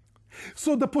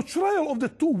 So the portrayal of the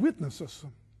 2 witnesses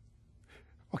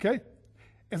okay,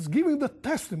 as giving the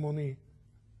testimony,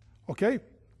 okay,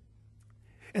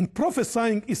 and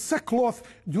prophesying is sackcloth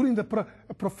during the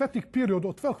prophetic period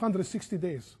of 1260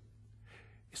 days.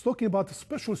 It's talking about a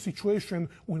special situation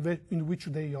in which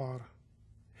they are.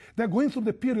 They're going through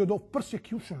the period of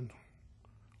persecution.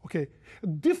 Okay, a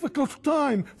difficult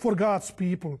time for God's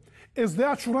people as they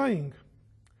are trying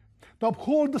to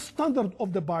uphold the standard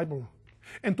of the Bible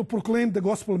and to proclaim the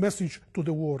gospel message to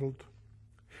the world.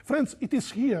 Friends, it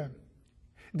is here,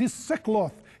 this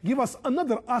sackcloth gives us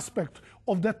another aspect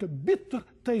of that bitter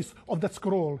taste of that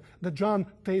scroll that John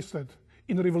tasted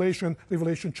in Revelation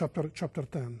chapter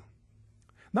 10.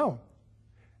 Now,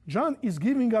 John is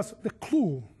giving us the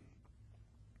clue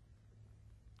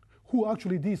who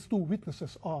actually these two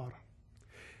witnesses are.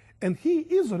 And he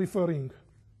is referring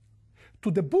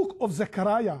to the book of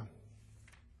Zechariah,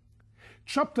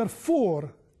 chapter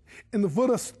 4 and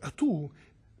verse 2,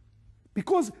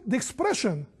 because the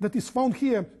expression that is found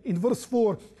here in verse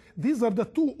 4, these are the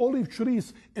two olive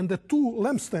trees and the two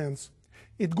lampstands.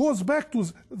 It goes back to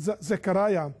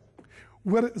Zechariah,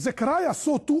 where Zechariah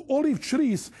saw two olive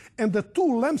trees and the two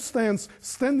lampstands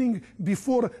standing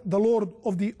before the Lord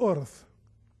of the earth.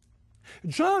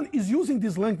 John is using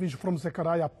this language from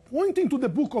Zechariah, pointing to the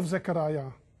book of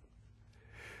Zechariah.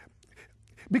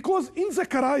 Because in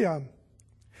Zechariah,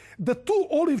 the two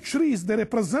olive trees, they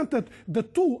represented the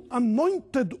two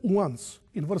anointed ones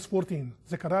in verse 14.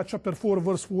 Zechariah chapter 4,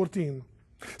 verse 14.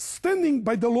 Standing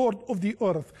by the Lord of the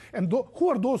earth. And who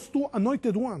are those two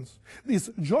anointed ones? It's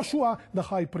Joshua, the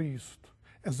high priest,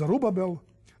 and Zerubbabel,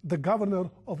 the governor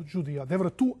of Judea. They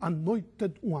were two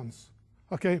anointed ones.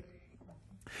 Okay?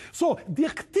 So the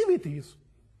activities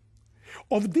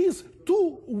of these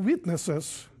two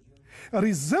witnesses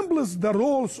resembles the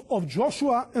roles of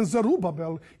Joshua and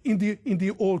Zerubbabel in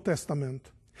the Old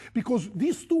Testament, because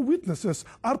these two witnesses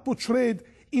are portrayed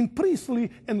in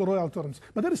priestly and royal terms.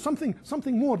 But there is something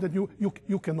more that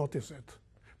you can notice it.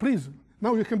 Please,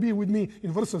 now you can be with me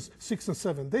in verses 6 and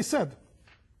 7. They said,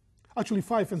 actually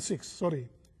 5 and 6, sorry.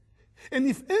 And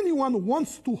if anyone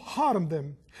wants to harm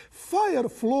them, fire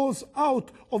flows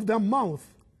out of their mouth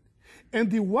and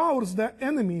devours their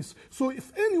enemies. So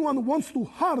if anyone wants to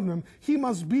harm them, he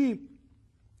must be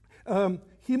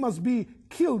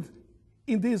killed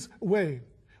in this way.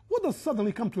 What does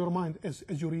suddenly come to your mind as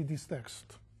you read this text?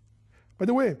 By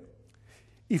the way,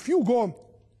 if you go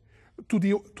to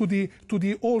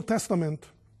the Old Testament,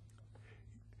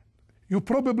 you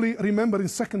probably remember in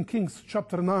 2 Kings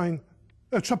chapter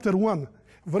 1,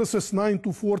 verses 9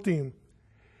 to 14,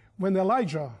 when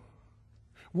Elijah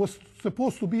was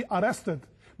supposed to be arrested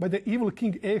by the evil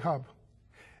king Ahab,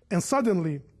 and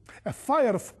suddenly a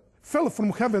fire fell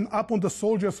from heaven upon the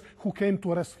soldiers who came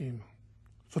to arrest him.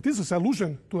 So this is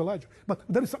allusion to Elijah. But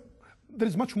there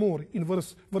is much more in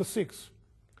verse 6.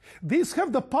 These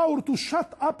have the power to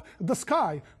shut up the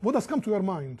sky. What does come to your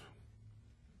mind?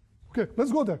 Okay,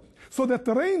 let's go there. So that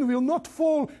the rain will not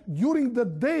fall during the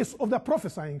days of their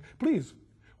prophesying. Please,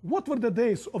 what were the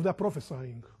days of their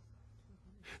prophesying?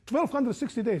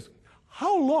 1260 days.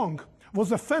 How long was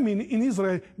the famine in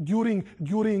Israel during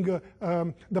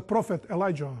the prophet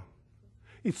Elijah?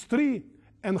 It's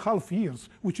 3.5 years,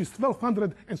 which is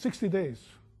 1260 days.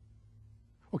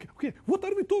 Okay. What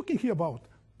are we talking here about?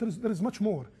 There is much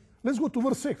more. Let's go to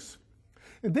verse 6.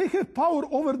 And they had power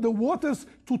over the waters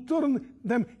to turn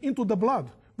them into the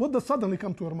blood. What does suddenly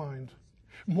come to your mind?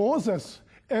 Moses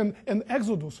and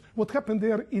Exodus, what happened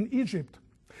there in Egypt.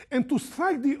 And to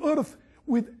strike the earth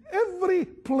with every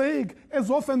plague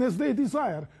as often as they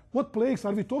desire. What plagues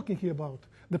are we talking here about?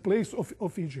 The plagues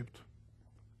of Egypt.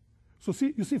 So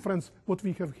you see, friends, what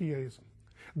we have here is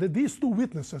that these two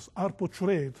witnesses are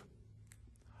portrayed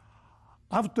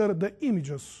after the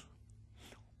images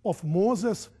of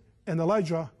Moses and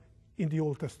Elijah in the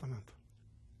Old Testament.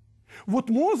 What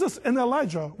Moses and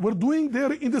Elijah were doing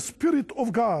there in the Spirit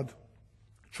of God,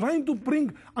 trying to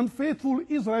bring unfaithful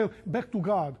Israel back to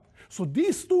God. So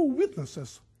these two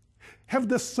witnesses have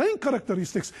the same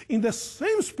characteristics in the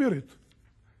same spirit.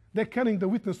 They're carrying the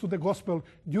witness to the gospel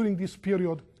during this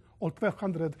period of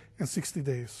 1260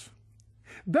 days.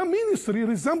 Their ministry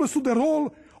resembles to the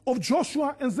role of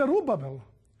Joshua and Zerubbabel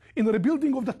in the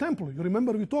rebuilding of the temple. You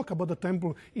remember we talked about the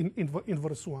temple in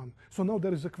verse 1. So now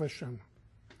there is a question.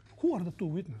 Who are the two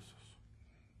witnesses?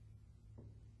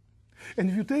 And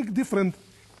if you take different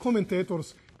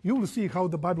commentators, you will see how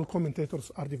the Bible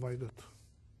commentators are divided.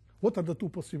 What are the two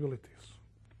possibilities?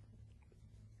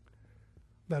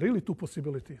 There are really two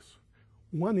possibilities.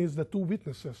 One is the two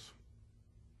witnesses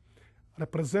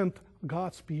represent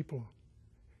God's people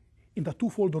in the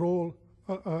twofold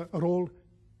role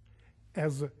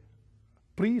as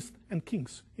priests and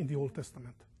kings in the Old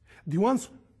Testament, the ones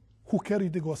who carry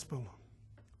the gospel.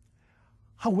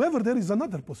 However, there is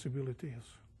another possibility,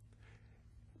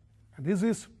 and this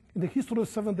is in the history of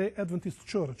Seventh-day Adventist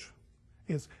Church,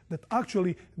 is that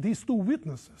actually these two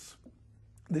witnesses,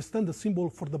 they stand as symbol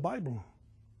for the Bible.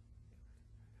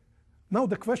 Now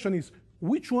the question is,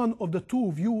 which one of the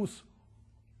two views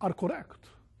are correct?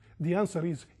 The answer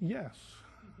is yes.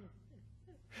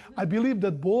 I believe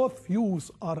that both views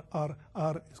are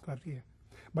inscribed here.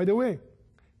 By the way,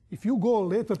 if you go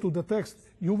later to the text,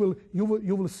 you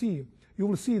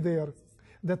will see there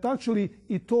that actually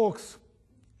it talks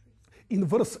in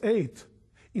verse 8,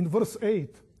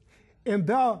 and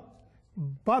their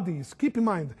bodies, keep in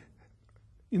mind,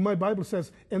 in my Bible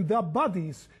says, and their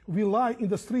bodies will lie in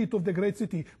the street of the great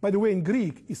city. By the way, in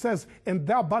Greek, it says, and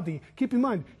their body. Keep in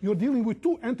mind, you're dealing with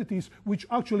two entities which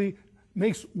actually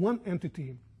makes one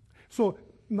entity. So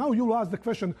now you'll ask the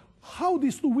question, how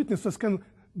these two witnesses can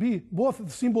be both the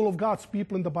symbol of God's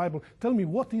people and the Bible? Tell me,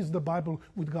 what is the Bible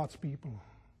with God's people?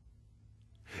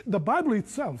 The Bible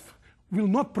itself will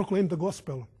not proclaim the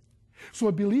gospel. So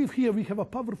I believe here we have a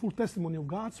powerful testimony of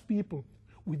God's people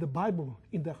with the Bible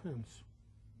in their hands,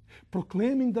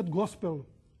 proclaiming that gospel,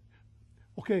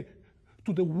 okay,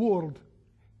 to the world,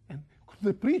 and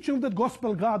the preaching of that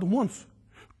gospel God wants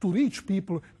to reach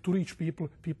people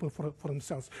for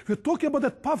themselves. We're talking about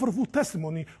that powerful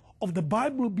testimony of the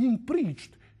Bible being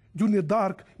preached during the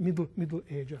dark Middle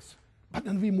Ages. But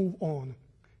then we move on.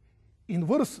 In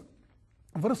verses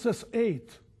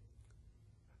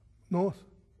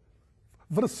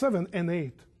 7 and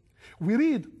 8, we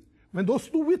read, when those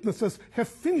two witnesses have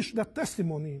finished their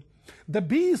testimony, the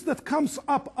beast that comes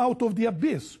up out of the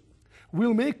abyss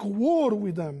will make war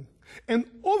with them and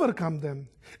overcome them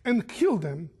and kill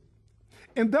them,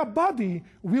 and their body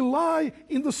will lie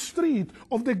in the street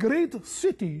of the great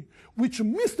city, which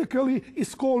mystically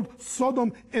is called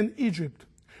Sodom and Egypt,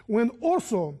 when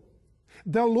also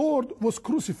the Lord was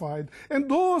crucified. And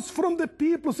those from the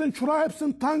peoples and tribes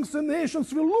and tongues and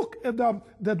nations will look at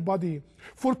that body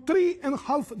for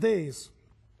 3.5 days,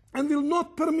 and will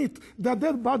not permit the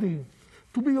dead body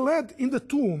to be laid in the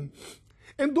tomb.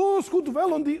 And those who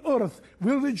dwell on the earth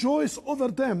will rejoice over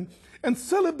them and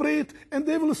celebrate, and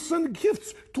they will send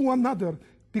gifts to one another,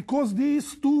 because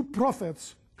these two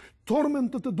prophets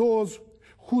tormented those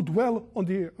who dwell on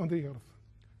the earth.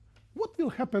 What will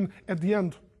happen at the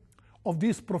end of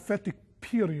this prophetic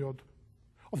period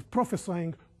of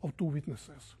prophesying of two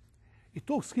witnesses? It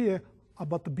talks here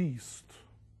about the beast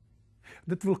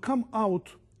that will come out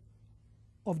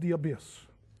of the abyss.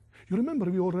 You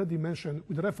remember we already mentioned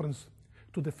with reference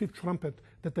to the fifth trumpet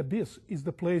that the abyss is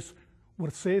the place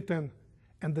where Satan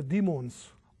and the demons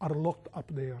are locked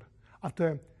up there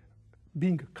after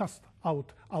being cast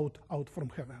out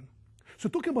from heaven. So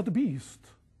talking about the beast,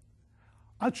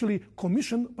 actually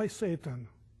commissioned by Satan,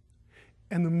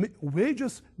 and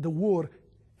wages the war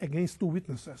against two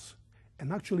witnesses,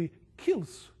 and actually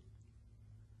kills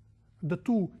the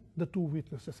two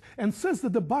witnesses, and says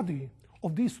that the body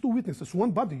of these two witnesses,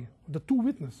 one body, the two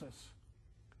witnesses,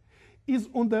 is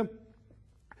on the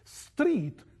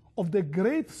street of the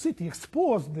great city,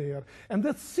 exposed there, and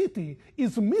that city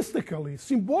is mystically,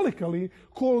 symbolically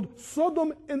called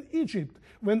Sodom and Egypt,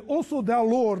 when also their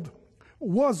Lord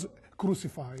was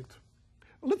crucified.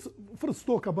 Let's first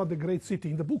talk about the great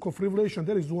city. In the book of Revelation,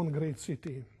 there is one great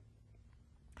city,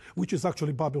 which is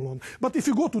actually Babylon. But if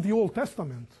you go to the Old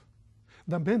Testament,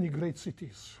 there are many great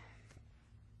cities.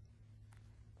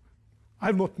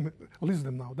 I've not listed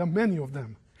them now. There are many of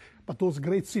them. But those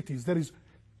great cities, there is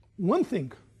one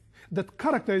thing that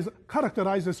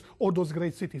characterizes all those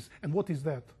great cities. And what is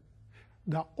that?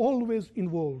 They are always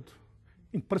involved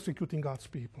in persecuting God's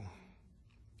people.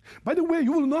 By the way,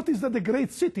 you will notice that the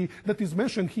great city that is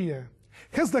mentioned here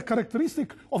has the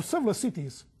characteristic of several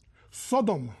cities.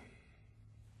 Sodom.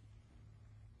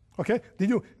 Okay?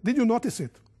 Did you notice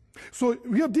it? So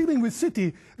we are dealing with a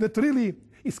city that really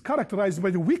is characterized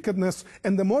by the wickedness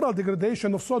and the moral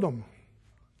degradation of Sodom.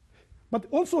 But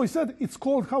also he said it's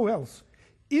called how else?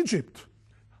 Egypt.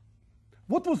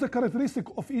 What was the characteristic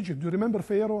of Egypt? Do you remember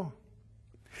Pharaoh?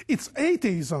 It's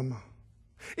atheism.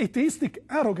 Atheistic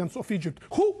arrogance of Egypt.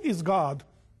 Who is God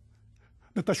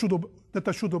that I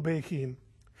should obey him?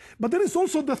 But there is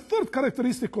also the third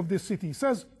characteristic of this city. It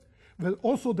says that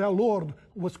also their Lord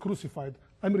was crucified.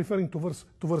 I'm referring to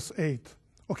verse 8.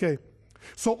 Okay.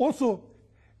 So also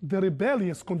the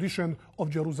rebellious condition of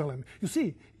Jerusalem. You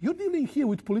see, you're dealing here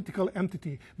with political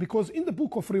entity, because in the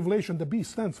book of Revelation, the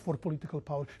beast stands for political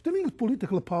power. Dealing with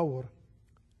political power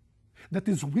that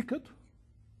is wicked.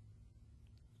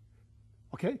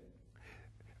 Okay?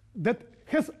 that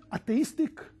has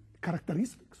atheistic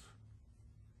characteristics.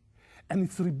 And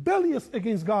it's rebellious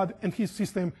against God and his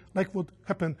system, like what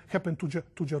happened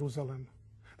to Jerusalem.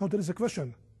 Now there is a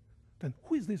question, then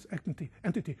who is this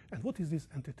entity, and what is this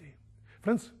entity?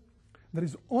 Friends, there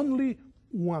is only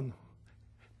one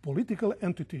political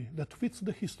entity that fits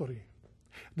the history,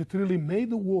 that really made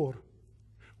the war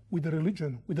with the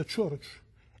religion, with the church,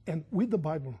 and with the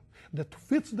Bible, that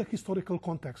fits the historical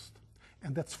context,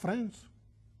 and that's France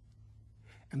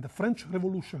and the French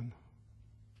Revolution,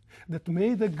 that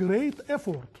made a great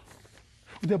effort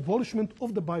with the abolishment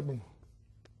of the Bible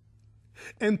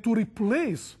and to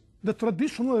replace the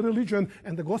traditional religion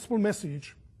and the gospel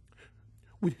message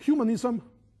with humanism,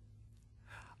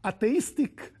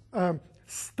 atheistic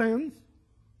stance,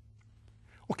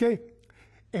 okay,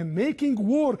 and making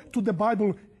war to the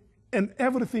Bible and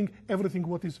everything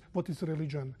what is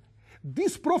religion.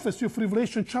 This prophecy of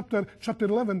Revelation chapter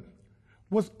 11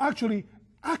 was actually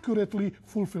accurately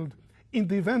fulfilled in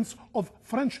the events of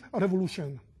French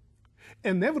Revolution,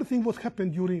 and everything what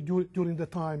happened during the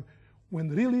time when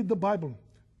really the Bible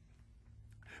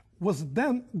was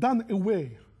then done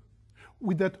away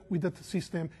with that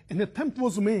system. An attempt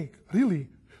was made really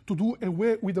to do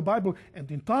away with the Bible, and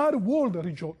the entire world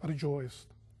rejoiced.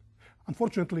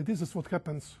 Unfortunately, this is what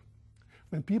happens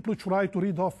when people try to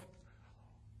rid off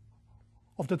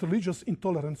of that religious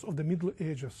intolerance of the Middle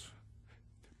Ages.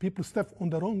 People step on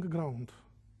the wrong ground.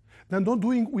 They're not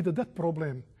doing with that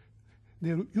problem.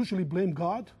 They usually blame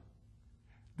God,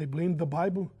 they blame the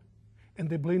Bible, and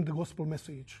they blame the gospel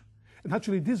message. And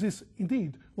actually, this is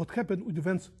indeed what happened with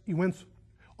events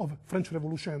of French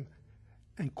Revolution,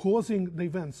 and causing the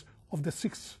events of the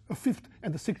fifth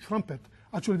and the sixth trumpet,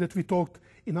 actually that we talked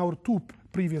in our two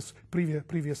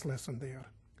previous lesson there.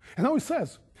 And now it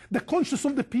says, the conscience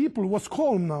of the people was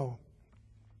calm now.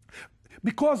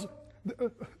 Because,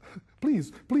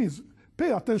 please,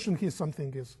 pay attention here,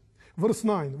 something is. Verse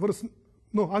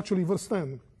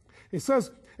 10. It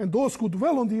says, and those who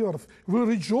dwell on the earth will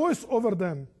rejoice over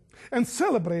them and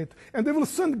celebrate, and they will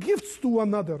send gifts to one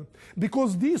another,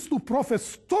 because these two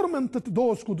prophets tormented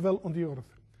those who dwell on the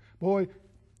earth. Boy,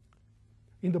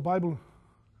 in the Bible,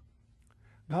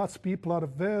 God's people are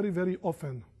very, very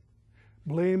often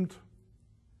blamed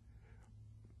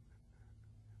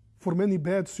for many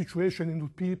bad situations in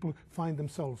which people find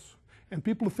themselves. And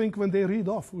people think when they read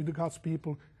off with God's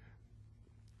people,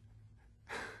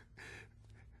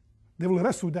 they will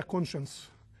rest with their conscience,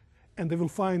 and they'll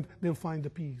find the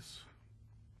peace.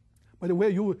 By the way,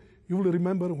 you will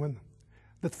remember when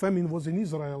that famine was in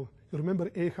Israel. You remember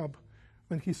Ahab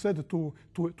when he said to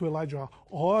Elijah,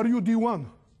 "Are you the one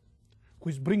who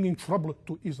is bringing trouble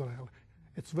to Israel?"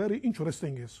 It's very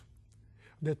interesting is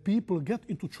that people get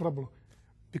into trouble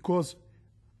because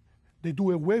they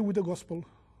do away with the gospel,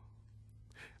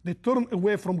 they turn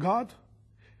away from God,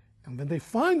 and when they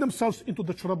find themselves into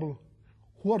the trouble,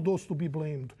 who are those to be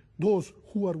blamed? Those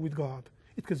who are with God.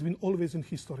 It has been always in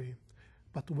history.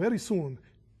 But very soon,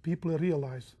 people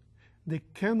realize they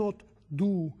cannot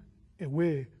do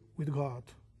away with God.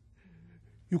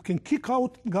 You can kick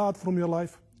out God from your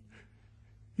life.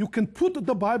 You can put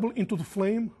the Bible into the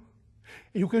flame.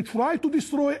 You can try to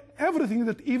destroy everything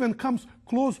that even comes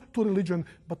close to religion.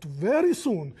 But very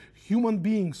soon, human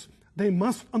beings, they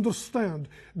must understand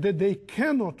that they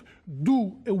cannot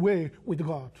do away with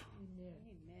God.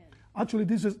 Actually,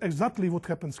 this is exactly what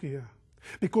happens here.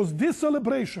 Because this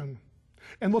celebration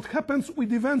and what happens with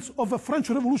the events of the French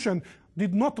Revolution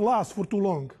did not last for too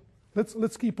long.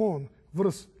 Let's keep on.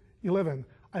 Verse 11.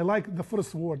 I like the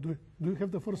first word. Do you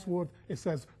have the first word? It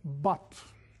says, but.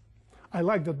 I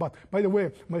like that but. By the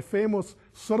way, my famous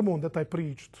sermon that I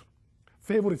preached,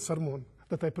 favorite sermon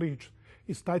that I preached,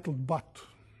 is titled, But.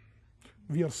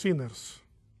 We are sinners.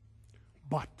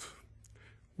 But.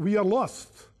 We are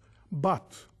lost.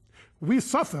 But. We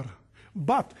suffer,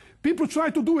 but people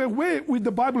try to do away with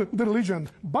the Bible, the religion.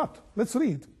 But, let's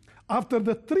read. After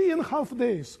the 3.5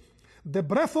 days, the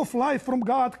breath of life from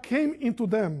God came into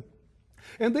them,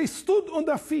 and they stood on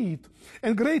their feet,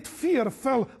 and great fear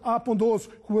fell upon those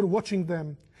who were watching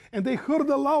them. And they heard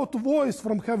a loud voice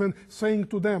from heaven saying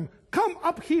to them, "Come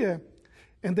up here."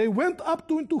 And they went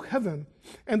up into heaven,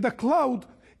 and the cloud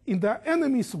in their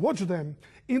enemies watched them.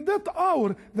 In that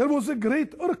hour there was a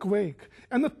great earthquake,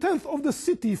 and 1/10 of the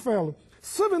city fell.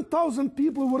 7,000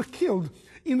 people were killed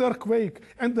in the earthquake,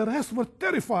 and the rest were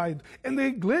terrified, and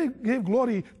they gave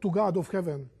glory to God of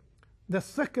heaven. The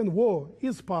second woe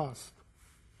is past.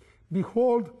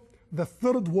 Behold, the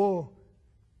third woe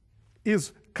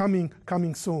is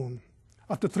coming soon.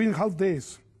 After 3.5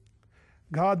 days,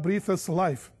 God breathes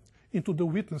life into the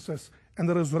witnesses and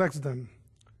resurrects them.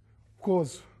 Of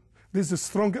course, this is a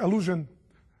strong allusion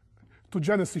to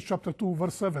Genesis chapter 2,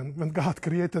 verse 7, when God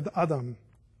created Adam.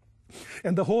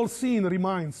 And the whole scene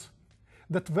reminds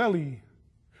that valley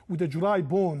with the dry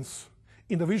bones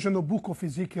in the vision of book of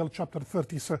Ezekiel chapter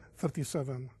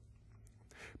 37.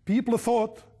 People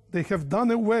thought they have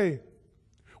done away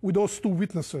with those two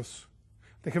witnesses.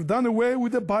 They have done away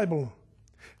with the Bible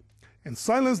and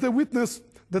silenced the witness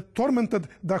that tormented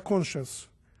their conscience.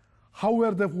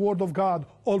 However, the word of God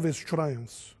always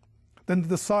triumphs. Then in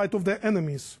the sight of their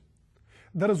enemies,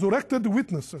 the resurrected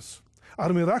witnesses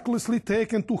are miraculously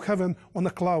taken to heaven on a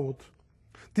cloud.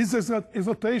 This is an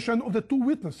exaltation of the two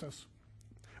witnesses.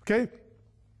 Okay?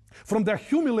 From their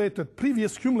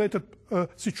previous humiliated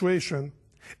situation,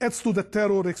 adds to the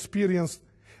terror experienced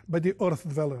by the earth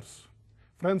dwellers.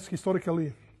 Friends,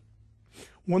 historically,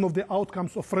 one of the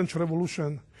outcomes of French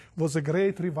Revolution was a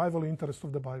great revival interest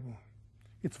of the Bible.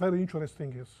 It's very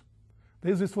interesting.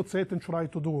 This is what Satan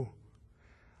tried to do.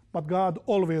 But God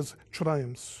always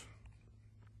triumphs.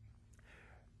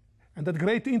 And that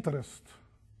great interest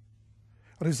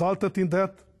resulted in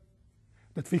that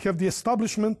we have the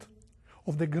establishment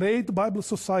of the great Bible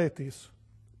societies,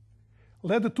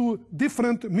 led to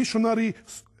different missionary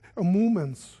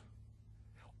movements,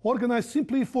 organized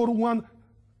simply for one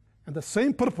and the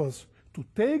same purpose, to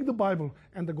take the Bible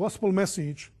and the gospel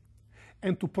message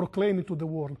and to proclaim it to the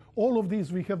world. All of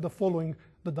these we have the following,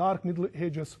 the dark Middle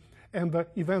Ages and the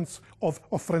events of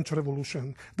French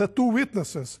Revolution. The two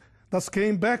witnesses thus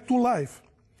came back to life.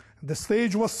 The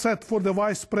stage was set for the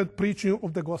widespread preaching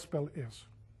of the gospel is.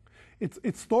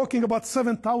 It's talking about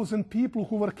 7,000 people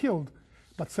who were killed,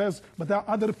 but there are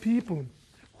other people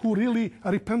who really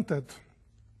repented.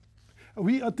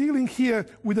 We are dealing here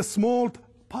with a small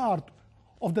part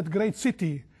of that great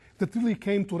city that really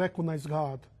came to recognize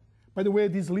God. By the way,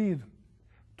 this leads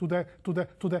to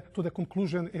the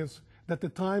conclusion is that the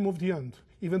time of the end,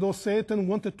 even though Satan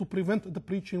wanted to prevent the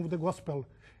preaching of the gospel,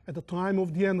 at the time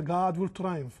of the end, God will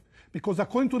triumph. Because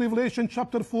according to Revelation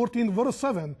chapter 14, verse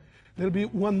 7, there will be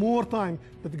one more time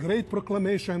that great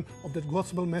proclamation of the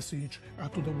gospel message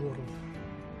to the world.